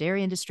even the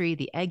dairy industry,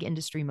 the egg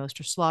industry, most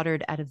are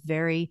slaughtered at a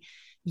very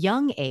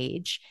young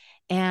age.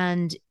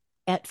 And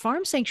at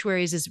farm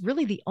sanctuaries is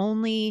really the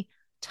only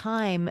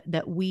time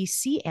that we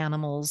see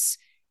animals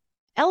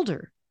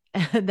elder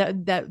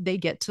that they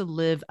get to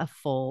live a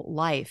full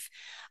life.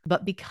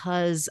 But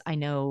because I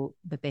know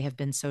that they have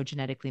been so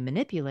genetically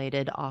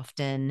manipulated,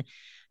 often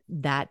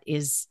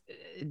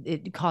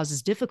it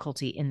causes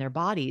difficulty in their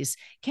bodies.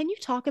 Can you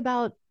talk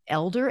about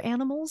elder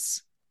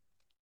animals?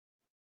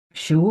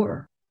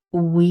 Sure.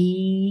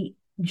 We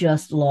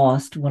just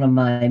lost one of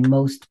my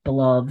most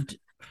beloved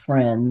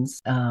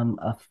friends,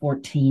 a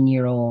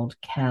 14-year-old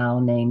cow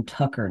named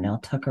Tucker. Now,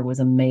 Tucker was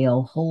a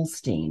male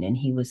Holstein and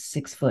he was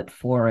 6 foot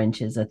 4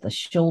 inches at the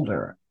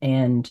shoulder.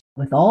 And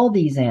with all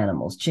these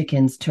animals,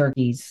 chickens,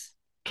 turkeys,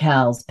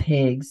 cows,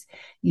 pigs,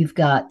 you've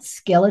got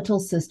skeletal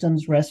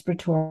systems,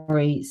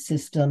 respiratory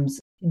systems,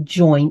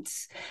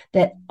 joints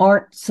that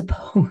aren't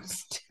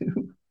supposed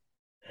to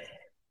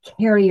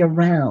carry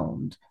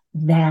around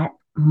that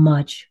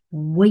much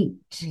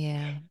weight.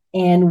 Yeah.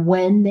 And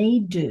when they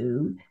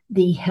do,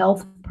 the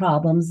health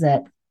problems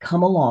that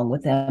come along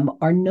with them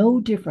are no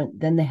different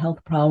than the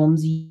health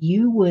problems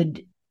you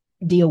would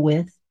deal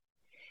with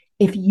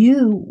if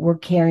you were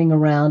carrying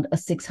around a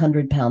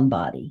 600-pound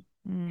body.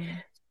 Mm.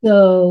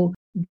 So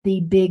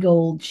the big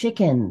old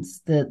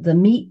chickens, the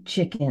meat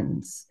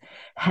chickens,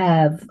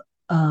 have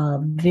a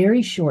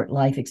very short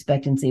life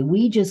expectancy.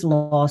 We just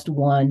lost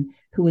one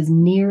who was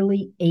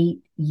nearly 8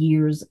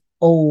 years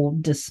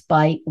old,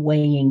 despite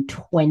weighing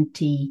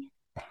 20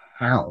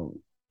 pounds.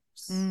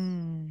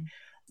 Mm.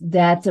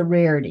 That's a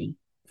rarity.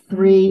 Mm.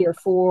 3 or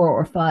 4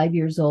 or 5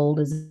 years old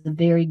is a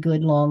very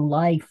good long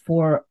life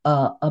for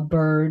a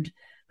bird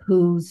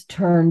whose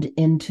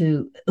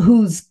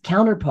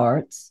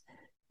counterparts,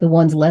 the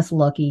ones less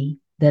lucky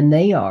than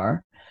they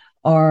are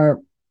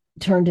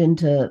turned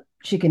into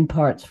chicken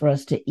parts for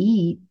us to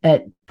eat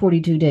at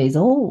 42 days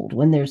old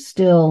when they're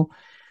still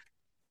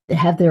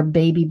have their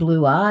baby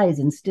blue eyes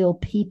and still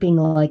peeping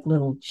like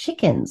little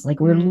chickens. Like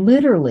we're Mm.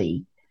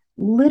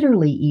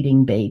 literally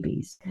eating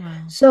babies.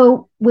 Wow.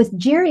 So with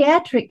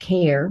geriatric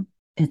care,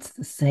 it's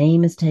the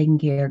same as taking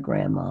care of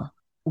grandma.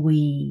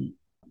 We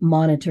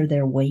monitor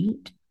their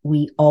weight.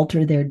 We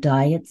alter their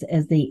diets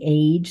as they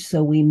age.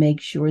 So we make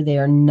sure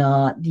they're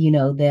not,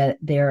 that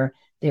they're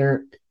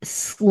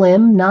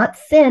slim, not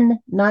thin,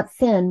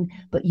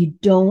 but you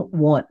don't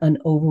want an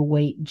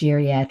overweight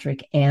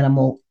geriatric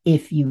animal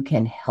if you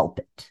can help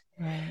it.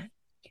 Right.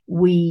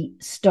 We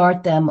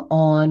start them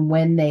on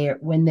when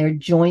their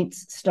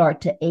joints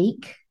start to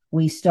ache.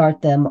 We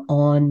start them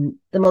on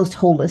the most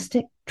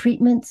holistic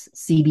treatments,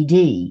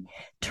 CBD,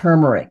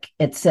 turmeric,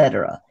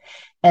 etc.,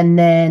 and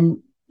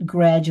then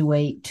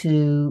graduate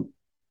to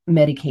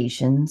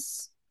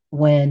medications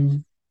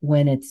when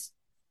it's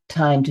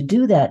time to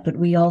do that. But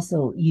we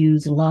also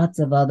use lots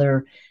of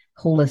other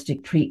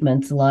holistic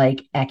treatments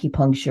like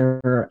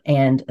acupuncture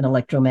and an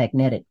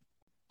electromagnetic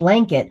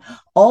blanket,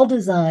 all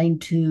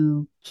designed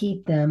to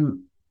keep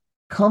them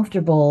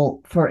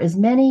comfortable for as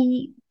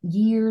many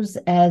years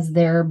as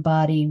their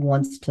body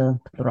wants to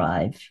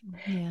thrive.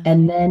 Yeah.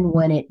 And then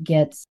when it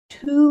gets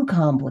too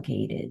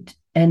complicated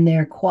and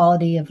their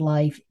quality of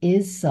life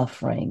is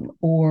suffering,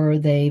 or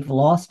they've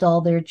lost all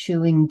their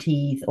chewing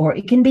teeth, or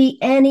it can be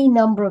any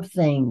number of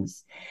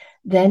things,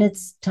 then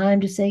it's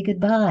time to say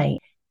goodbye.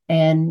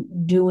 And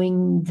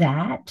doing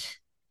that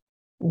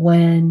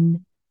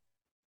when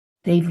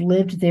they've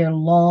lived their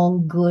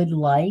long, good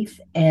life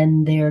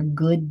and their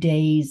good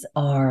days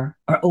are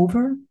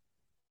over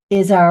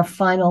is our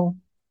final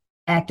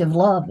act of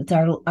love. It's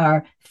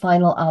our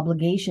final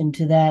obligation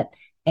to that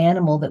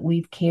animal that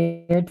we've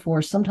cared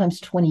for sometimes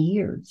 20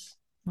 years.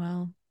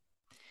 Wow.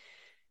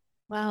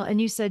 Wow.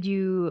 And you said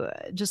you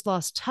just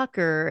lost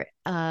Tucker,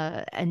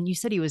 and you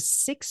said he was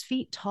 6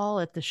 feet tall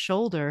at the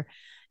shoulder.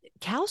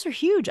 Cows are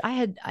huge.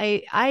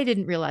 I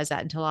didn't realize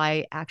that until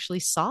I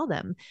actually saw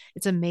them.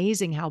 It's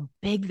amazing how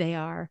big they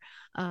are,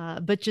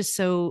 but just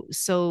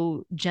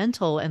so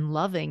gentle and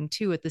loving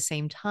too at the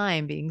same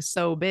time, being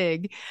so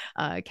big.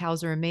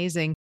 Cows are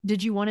amazing.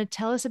 Did you want to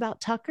tell us about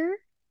Tucker?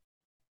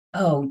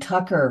 Oh,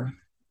 Tucker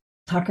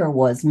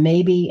was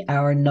maybe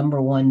our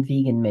number one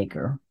vegan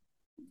maker.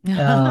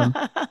 Um,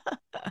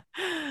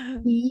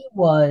 he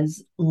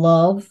was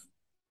love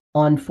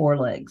on four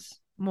legs.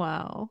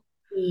 Wow.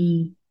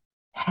 He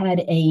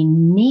had a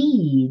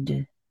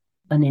need,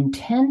 an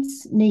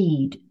intense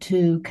need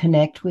to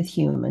connect with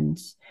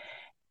humans.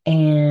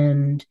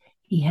 And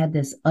he had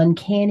this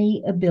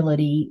uncanny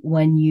ability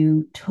when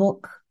you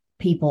took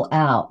people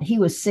out. He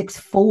was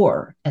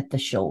 6'4" at the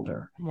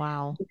shoulder.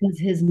 Wow. Because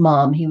his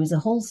mom, he was a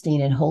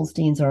Holstein, and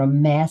Holsteins are a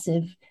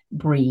massive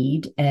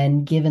breed.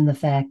 And given the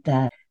fact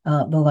that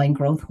bovine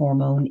growth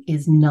hormone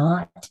is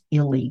not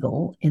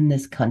illegal in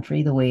this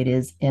country the way it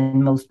is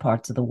in most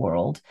parts of the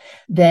world,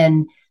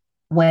 then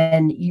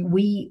when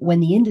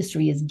the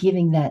industry is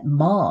giving that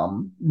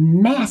mom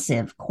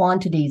massive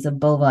quantities of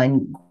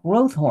bovine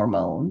growth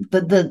hormone,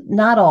 the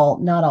not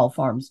all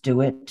farms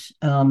do it.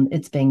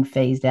 It's being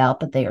phased out,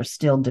 but they are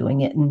still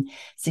doing it. And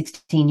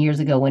 16 years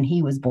ago, when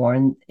he was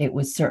born, it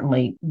was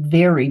certainly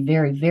very,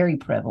 very, very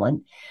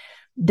prevalent.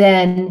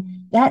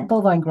 Then that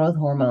bovine growth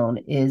hormone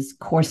is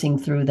coursing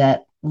through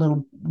that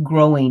little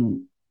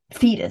growing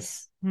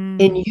fetus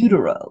in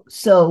utero.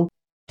 So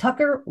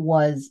Tucker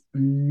was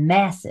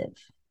massive,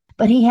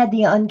 but he had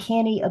the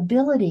uncanny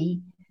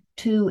ability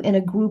to, in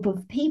a group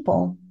of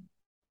people,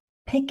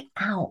 pick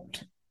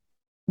out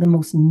the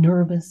most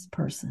nervous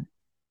person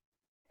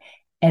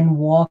and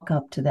walk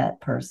up to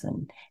that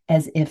person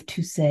as if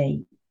to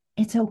say,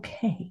 it's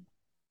okay.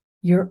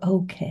 You're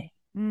okay.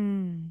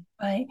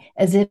 Right?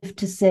 As if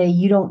to say,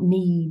 you don't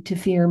need to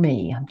fear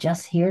me. I'm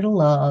just here to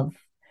love.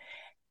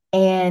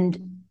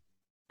 And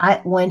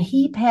when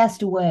he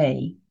passed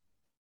away,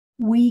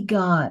 we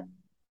got,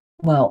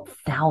 well,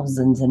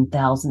 thousands and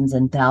thousands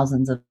and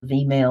thousands of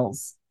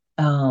emails,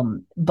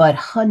 but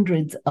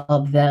hundreds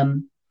of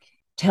them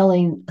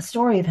telling a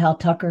story of how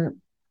Tucker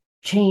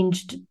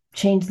changed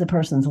the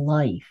person's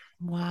life.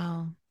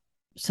 Wow.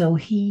 So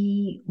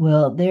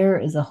there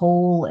is a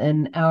hole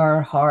in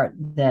our heart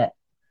that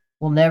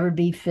will never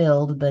be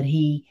filled, but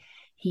he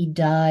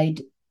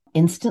died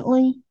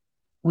instantly.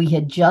 We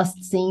had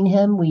just seen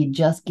him. We had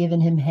just given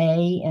him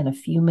hay, and a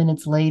few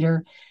minutes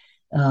later,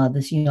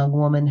 this young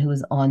woman who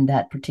was on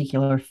that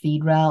particular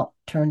feed route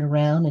turned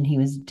around and he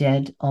was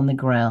dead on the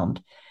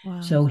ground.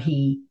 Wow. So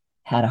he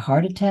had a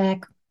heart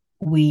attack.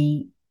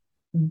 We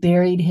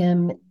buried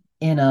him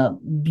in a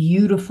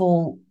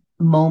beautiful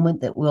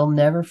moment that we'll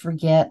never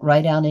forget,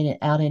 right out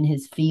in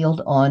his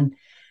field on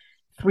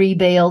 3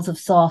 bales of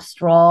soft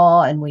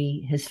straw. And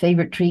his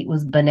favorite treat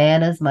was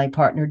bananas. My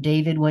partner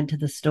David went to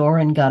the store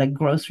and got a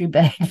grocery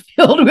bag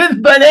filled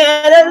with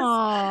bananas.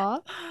 Aww.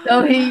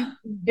 So he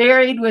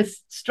buried with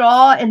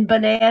straw and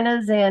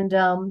bananas, and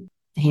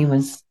he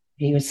was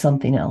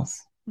something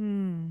else.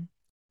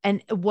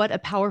 And what a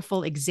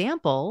powerful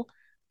example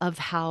of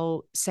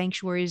how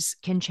sanctuaries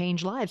can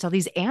change lives, how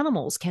these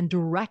animals can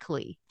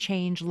directly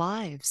change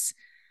lives.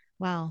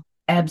 Wow.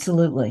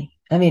 Absolutely.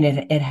 I mean,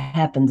 it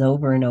happens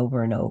over and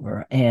over and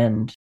over.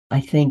 And I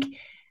think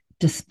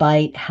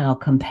despite how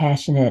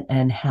compassionate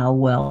and how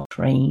well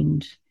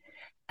trained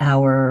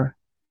our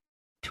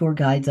tour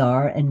guides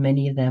are, and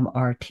many of them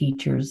are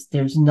teachers,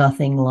 there's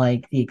nothing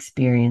like the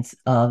experience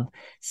of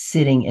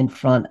sitting in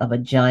front of a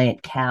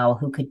giant cow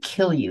who could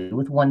kill you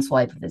with one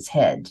swipe of his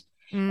head,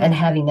 and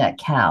having that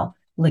cow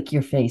lick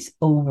your face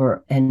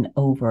over and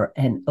over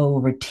and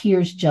over.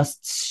 Tears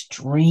just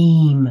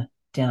stream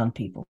down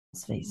people's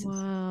faces.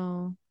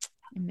 Wow.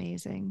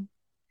 Amazing.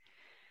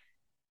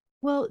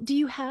 Well, do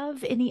you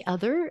have any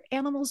other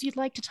animals you'd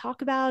like to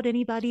talk about?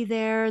 Anybody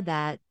there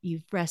that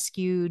you've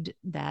rescued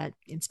that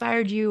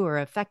inspired you or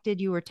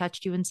affected you or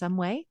touched you in some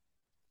way?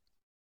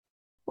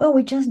 Well,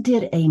 we just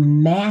did a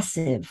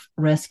massive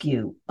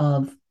rescue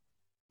of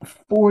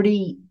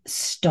 40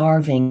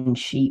 starving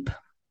sheep.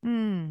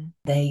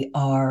 They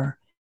are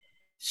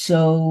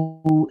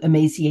so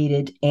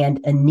emaciated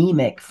and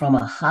anemic from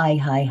a high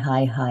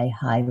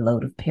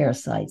load of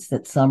parasites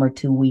that some are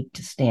too weak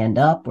to stand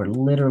up. We're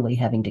literally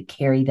having to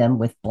carry them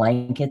with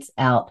blankets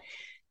out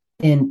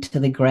into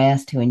the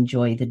grass to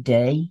enjoy the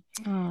day.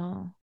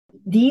 Oh.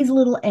 These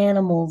little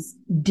animals'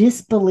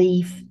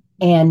 disbelief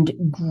and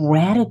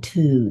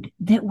gratitude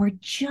that we're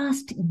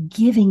just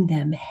giving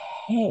them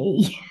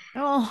hay.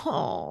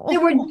 Oh.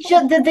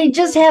 They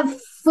just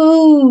have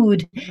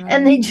food, right.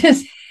 And they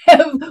just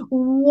have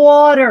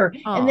water.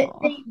 Oh. And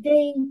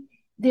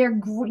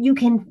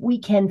we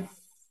can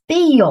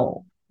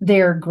feel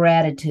their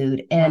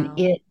gratitude. And wow.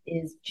 It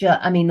is just,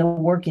 I mean, the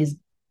work is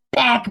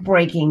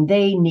backbreaking.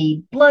 They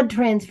need blood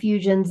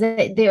transfusions.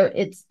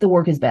 The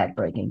work is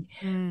backbreaking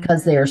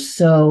because they're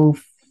so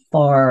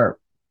far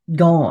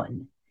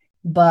gone.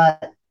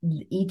 But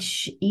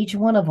each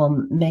one of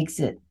them makes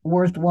it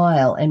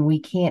worthwhile, and we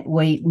can't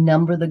wait.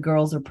 Number the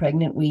girls are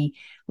pregnant. We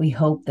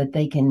hope that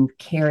they can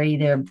carry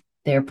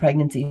their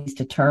pregnancies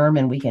to term,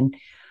 and we can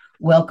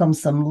welcome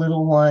some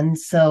little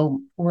ones.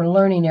 So we're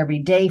learning every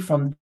day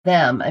from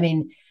them. I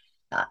mean,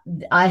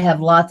 I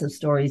have lots of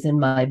stories in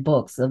my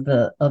books of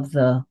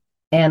the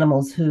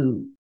animals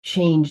who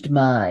changed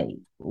my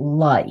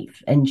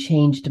life and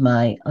changed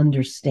my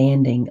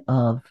understanding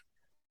of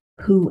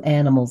who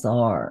animals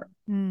are.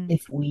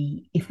 If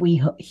we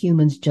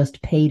humans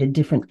just paid a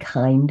different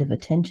kind of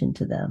attention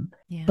to them.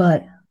 Yeah.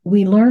 But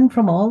we learn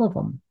from all of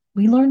them.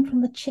 We learn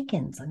from the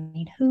chickens. I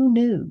mean, who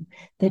knew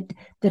that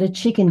a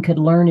chicken could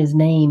learn his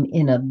name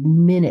in a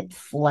minute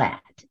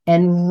flat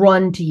and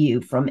run to you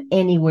from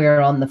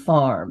anywhere on the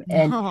farm?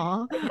 And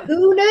Aw.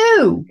 who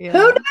knew? Who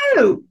Yeah.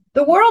 knew?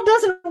 The world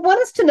doesn't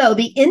want us to know.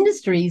 The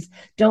industries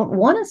don't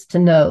want us to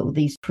know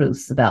these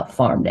truths about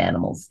farmed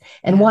animals.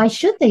 And Yeah. why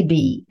should they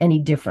be any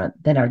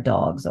different than our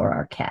dogs or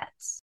our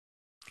cats?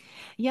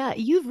 Yeah.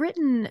 You've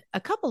written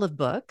a couple of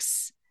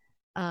books,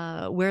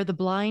 Where the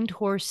Blind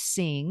Horse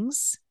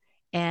Sings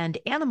and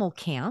Animal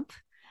Camp.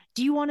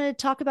 Do you want to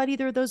talk about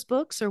either of those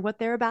books or what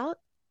they're about?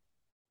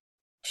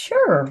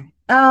 Sure.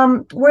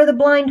 Where the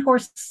Blind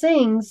Horse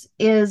Sings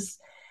is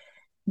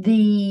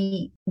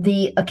the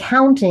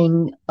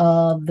accounting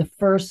of the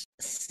first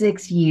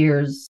 6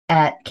 years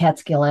at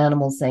Catskill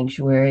Animal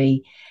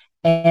Sanctuary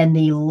and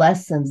the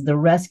lessons, the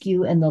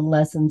rescue and the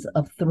lessons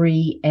of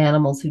three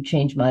animals who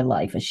changed my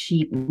life: a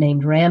sheep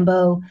named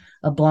Rambo,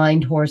 a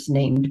blind horse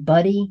named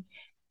Buddy,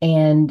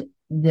 and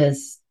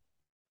this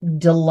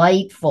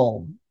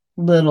delightful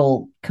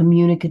little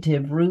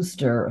communicative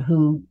rooster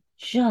who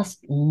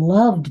just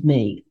loved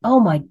me. Oh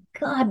my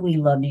God, we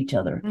loved each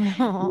other.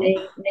 Aw.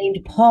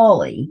 Named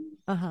Polly.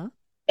 Uh-huh.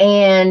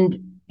 And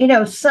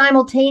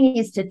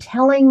simultaneous to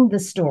telling the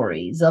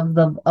stories of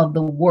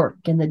the work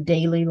and the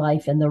daily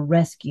life and the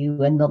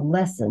rescue and the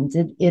lessons,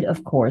 it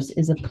of course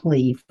is a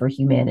plea for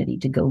humanity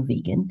to go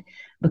vegan,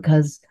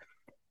 because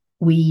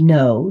we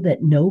know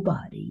that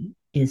nobody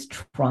is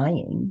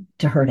trying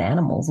to hurt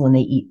animals when they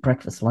eat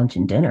breakfast, lunch,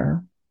 and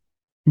dinner.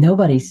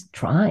 Nobody's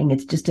trying.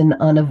 It's just an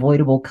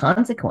unavoidable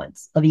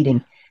consequence of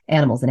eating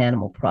animals and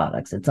animal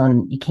products.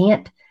 You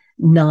can't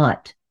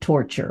not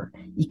torture.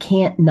 You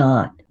can't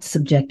not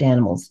subject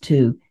animals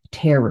to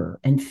terror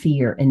and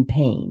fear and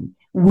pain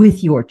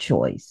with your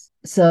choice.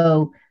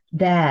 So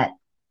that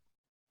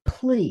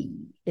plea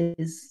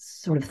is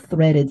sort of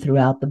threaded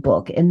throughout the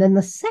book. And then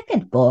the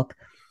second book,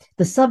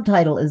 the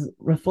subtitle is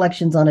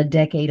Reflections on a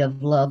Decade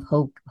of Love,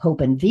 Hope,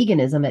 and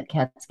Veganism at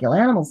Catskill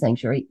Animal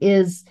Sanctuary,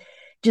 is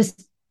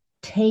just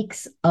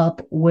takes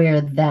up where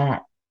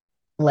that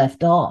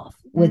left off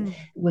with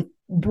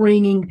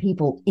bringing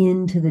people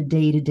into the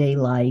day-to-day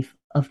life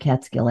of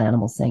Catskill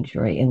Animal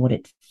Sanctuary and what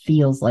it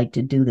feels like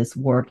to do this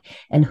work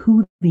and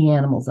who the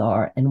animals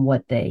are and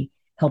what they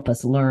help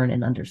us learn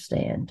and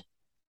understand.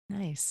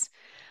 Nice.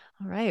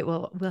 All right.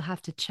 Well, we'll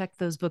have to check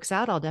those books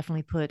out. I'll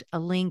definitely put a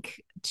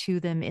link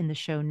to them in the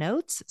show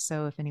notes.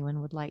 So if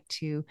anyone would like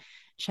to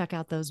check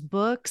out those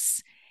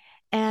books.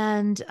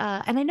 And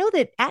I know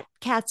that at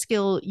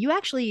Catskill, you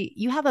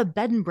have a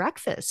bed and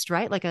breakfast,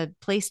 right? Like a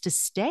place to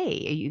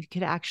stay. You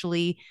could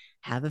actually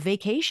have a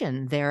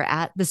vacation there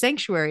at the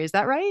sanctuary. Is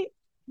that right?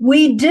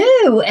 We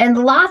do. And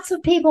lots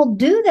of people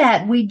do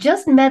that. We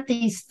just met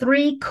these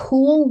three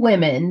cool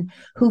women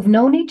who've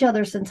known each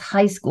other since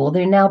high school.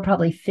 They're now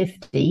probably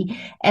 50,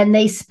 and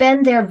they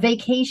spend their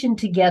vacation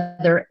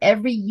together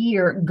every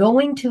year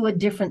going to a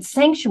different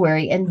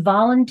sanctuary and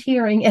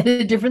volunteering at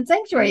a different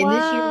sanctuary. And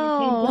this year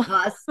they came Wow. to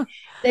us.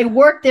 They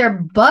worked their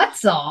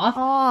butts off.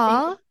 They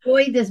Aw.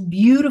 enjoyed this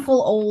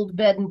beautiful old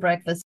bed and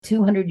breakfast,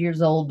 200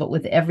 years old, but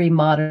with every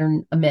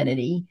modern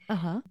amenity,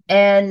 Uh-huh.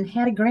 and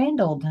had a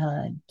grand old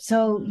time.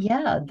 So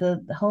yeah,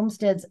 the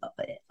homestead's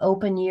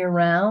open year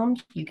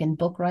round. You can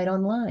book right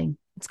online.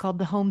 It's called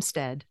the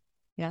Homestead.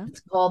 Yeah. It's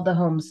called the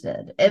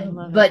Homestead. I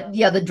love it. But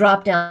yeah, the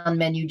drop down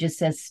menu just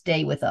says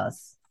stay with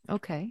us.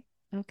 Okay.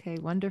 Okay,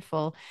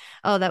 wonderful.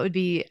 Oh, that would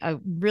be a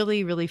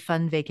really, really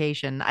fun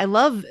vacation. I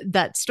love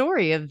that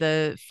story of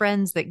the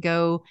friends that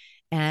go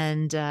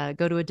and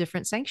go to a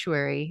different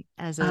sanctuary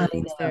I as their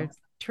know.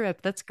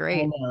 trip. That's I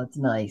great. know. It's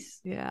nice.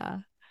 Yeah.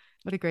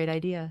 What a great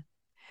idea.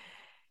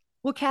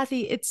 Well,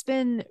 Kathy, it's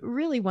been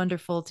really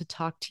wonderful to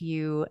talk to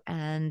you.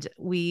 And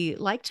we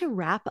like to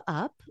wrap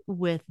up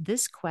with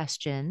this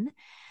question.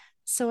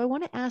 So I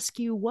want to ask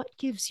you, what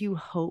gives you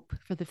hope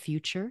for the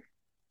future?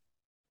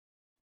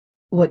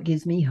 What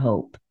gives me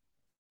hope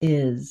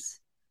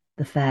is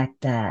the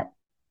fact that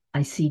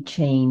I see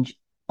change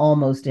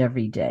almost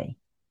every day.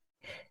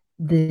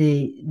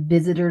 The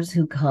visitors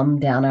who come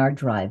down our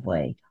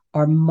driveway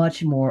are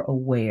much more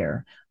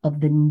aware of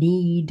the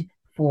need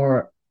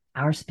for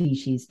our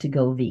species to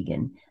go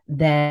vegan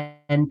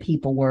than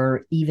people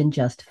were even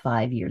just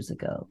 5 years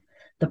ago.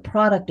 The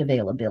product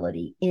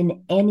availability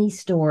in any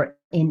store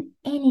in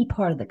any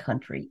part of the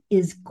country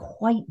is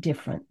quite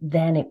different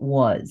than it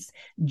was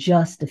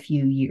just a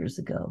few years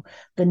ago.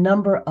 The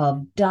number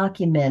of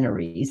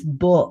documentaries,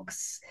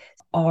 books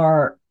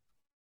are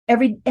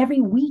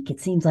every week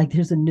it seems like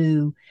there's a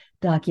new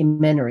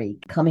documentary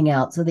coming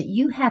out, so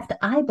that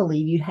I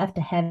believe you have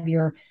to have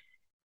your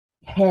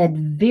head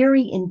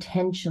very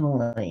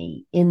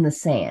intentionally in the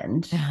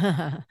sand,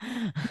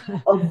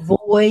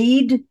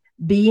 avoid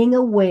being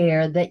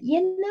aware that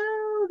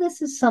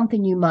this is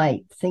something you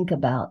might think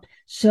about.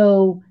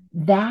 So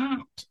that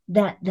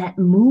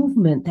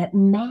movement, that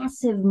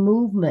massive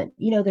movement,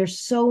 there's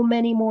so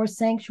many more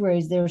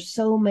sanctuaries, there's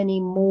so many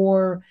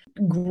more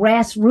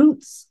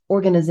grassroots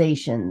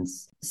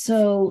organizations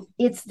So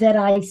it's that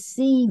I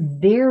see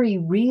very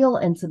real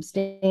and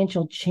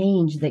substantial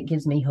change that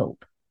gives me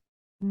hope.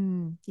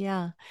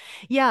 Yeah.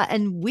 Yeah.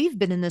 And we've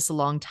been in this a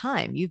long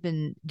time. You've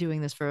been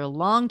doing this for a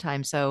long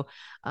time. So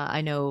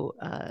I know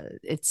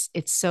it's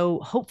so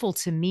hopeful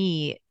to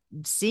me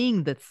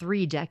seeing the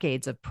 3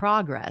 decades of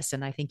progress.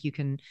 And I think you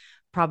can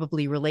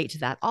probably relate to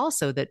that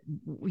also, that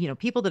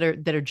people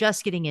that are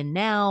just getting in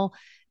now,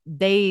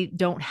 they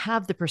don't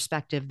have the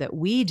perspective that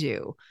we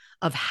do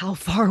of how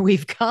far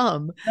we've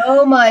come.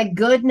 Oh my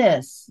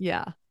goodness.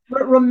 Yeah.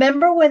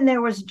 Remember when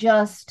there was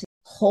just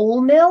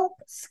whole milk,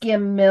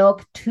 skim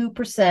milk,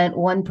 2%,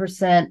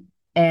 1%,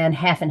 and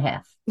half?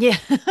 Yeah.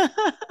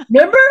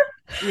 Remember?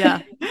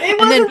 Yeah.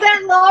 It And then wasn't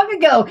that long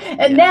ago.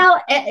 And yeah.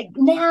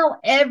 now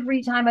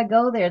every time I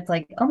go there, it's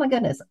like, oh my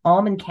goodness,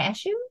 almond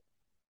cashew?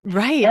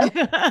 Right. Yep.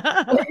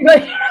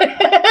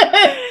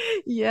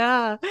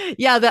 Yeah.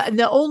 Yeah.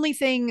 The only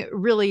thing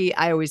really,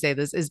 I always say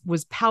this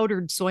was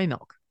powdered soy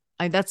milk.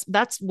 That's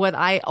what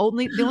the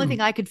only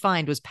thing I could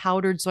find was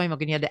powdered soy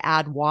milk, and you had to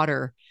add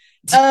water.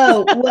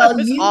 Oh, It well,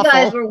 was you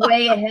guys awful. were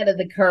way ahead of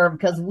the curve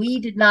because we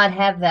did not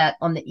have that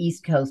on the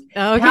East Coast.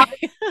 Okay. Powder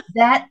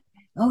that,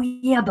 oh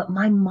yeah, but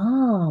my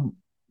mom,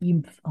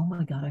 oh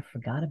my God, I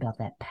forgot about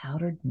that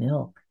powdered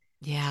milk.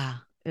 Yeah.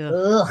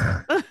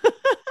 Ugh. Ugh.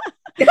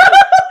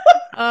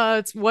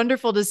 It's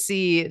wonderful to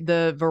see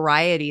the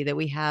variety that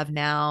we have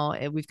now.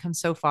 We've come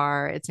so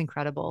far. It's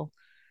incredible.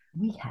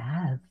 We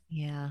have.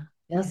 Yeah.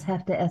 Just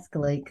have to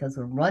escalate because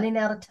we're running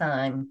out of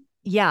time.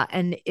 Yeah,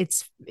 and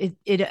it's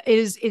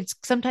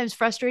sometimes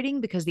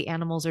frustrating because the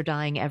animals are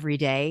dying every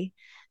day.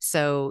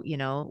 So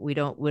we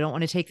don't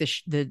want to take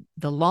the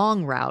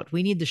long route.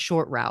 We need the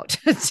short route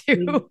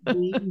too.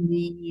 We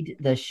need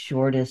the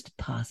shortest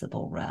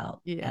possible route.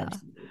 Yeah.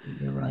 Absolutely.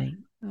 You're right.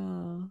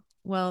 Oh,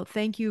 well,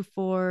 thank you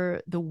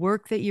for the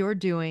work that you're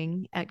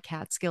doing at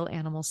Catskill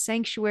Animal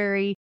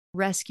Sanctuary,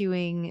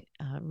 rescuing,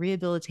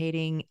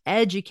 rehabilitating,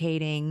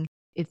 educating.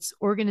 It's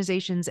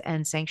organizations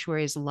and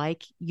sanctuaries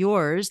like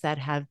yours that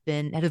have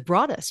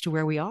brought us to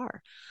where we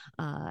are,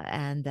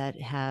 and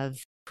that have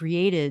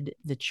created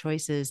the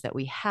choices that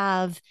we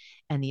have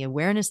and the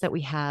awareness that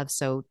we have.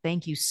 So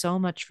thank you so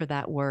much for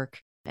that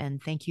work.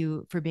 And thank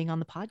you for being on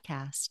the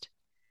podcast.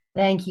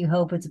 Thank you,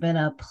 Hope. It's been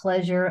a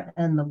pleasure,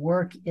 and the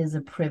work is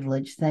a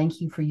privilege. Thank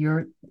you for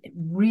your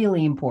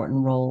really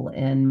important role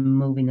in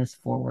moving us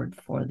forward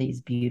for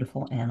these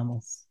beautiful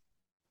animals.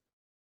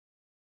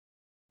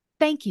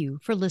 Thank you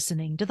for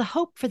listening to the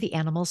Hope for the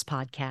Animals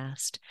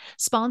podcast,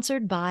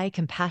 sponsored by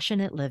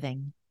Compassionate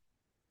Living.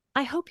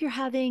 I hope you're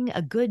having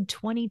a good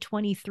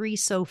 2023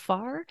 so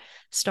far,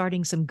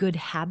 starting some good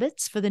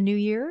habits for the new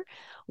year.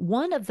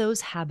 One of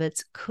those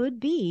habits could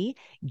be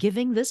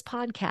giving this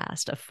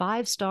podcast a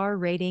 5-star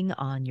rating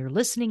on your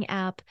listening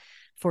app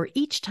for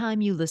each time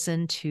you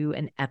listen to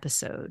an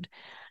episode.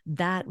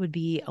 That would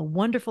be a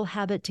wonderful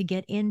habit to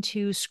get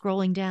into,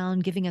 scrolling down,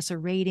 giving us a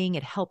rating.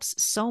 It helps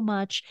so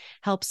much,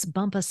 helps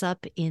bump us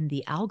up in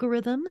the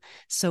algorithm.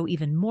 So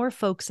even more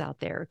folks out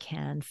there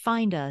can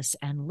find us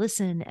and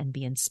listen and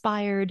be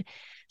inspired.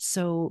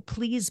 So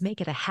please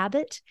make it a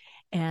habit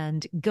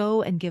and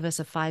go and give us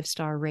a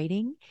 5-star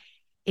rating.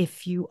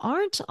 If you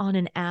aren't on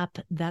an app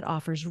that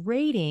offers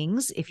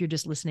ratings, if you're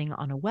just listening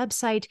on a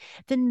website,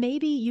 then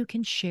maybe you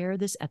can share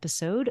this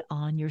episode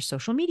on your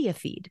social media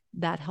feed.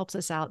 That helps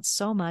us out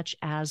so much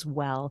as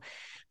well.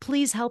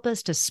 Please help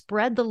us to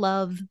spread the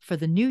love for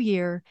the new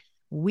year.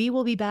 We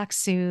will be back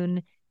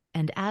soon.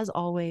 And as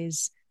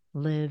always,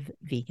 live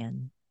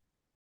vegan.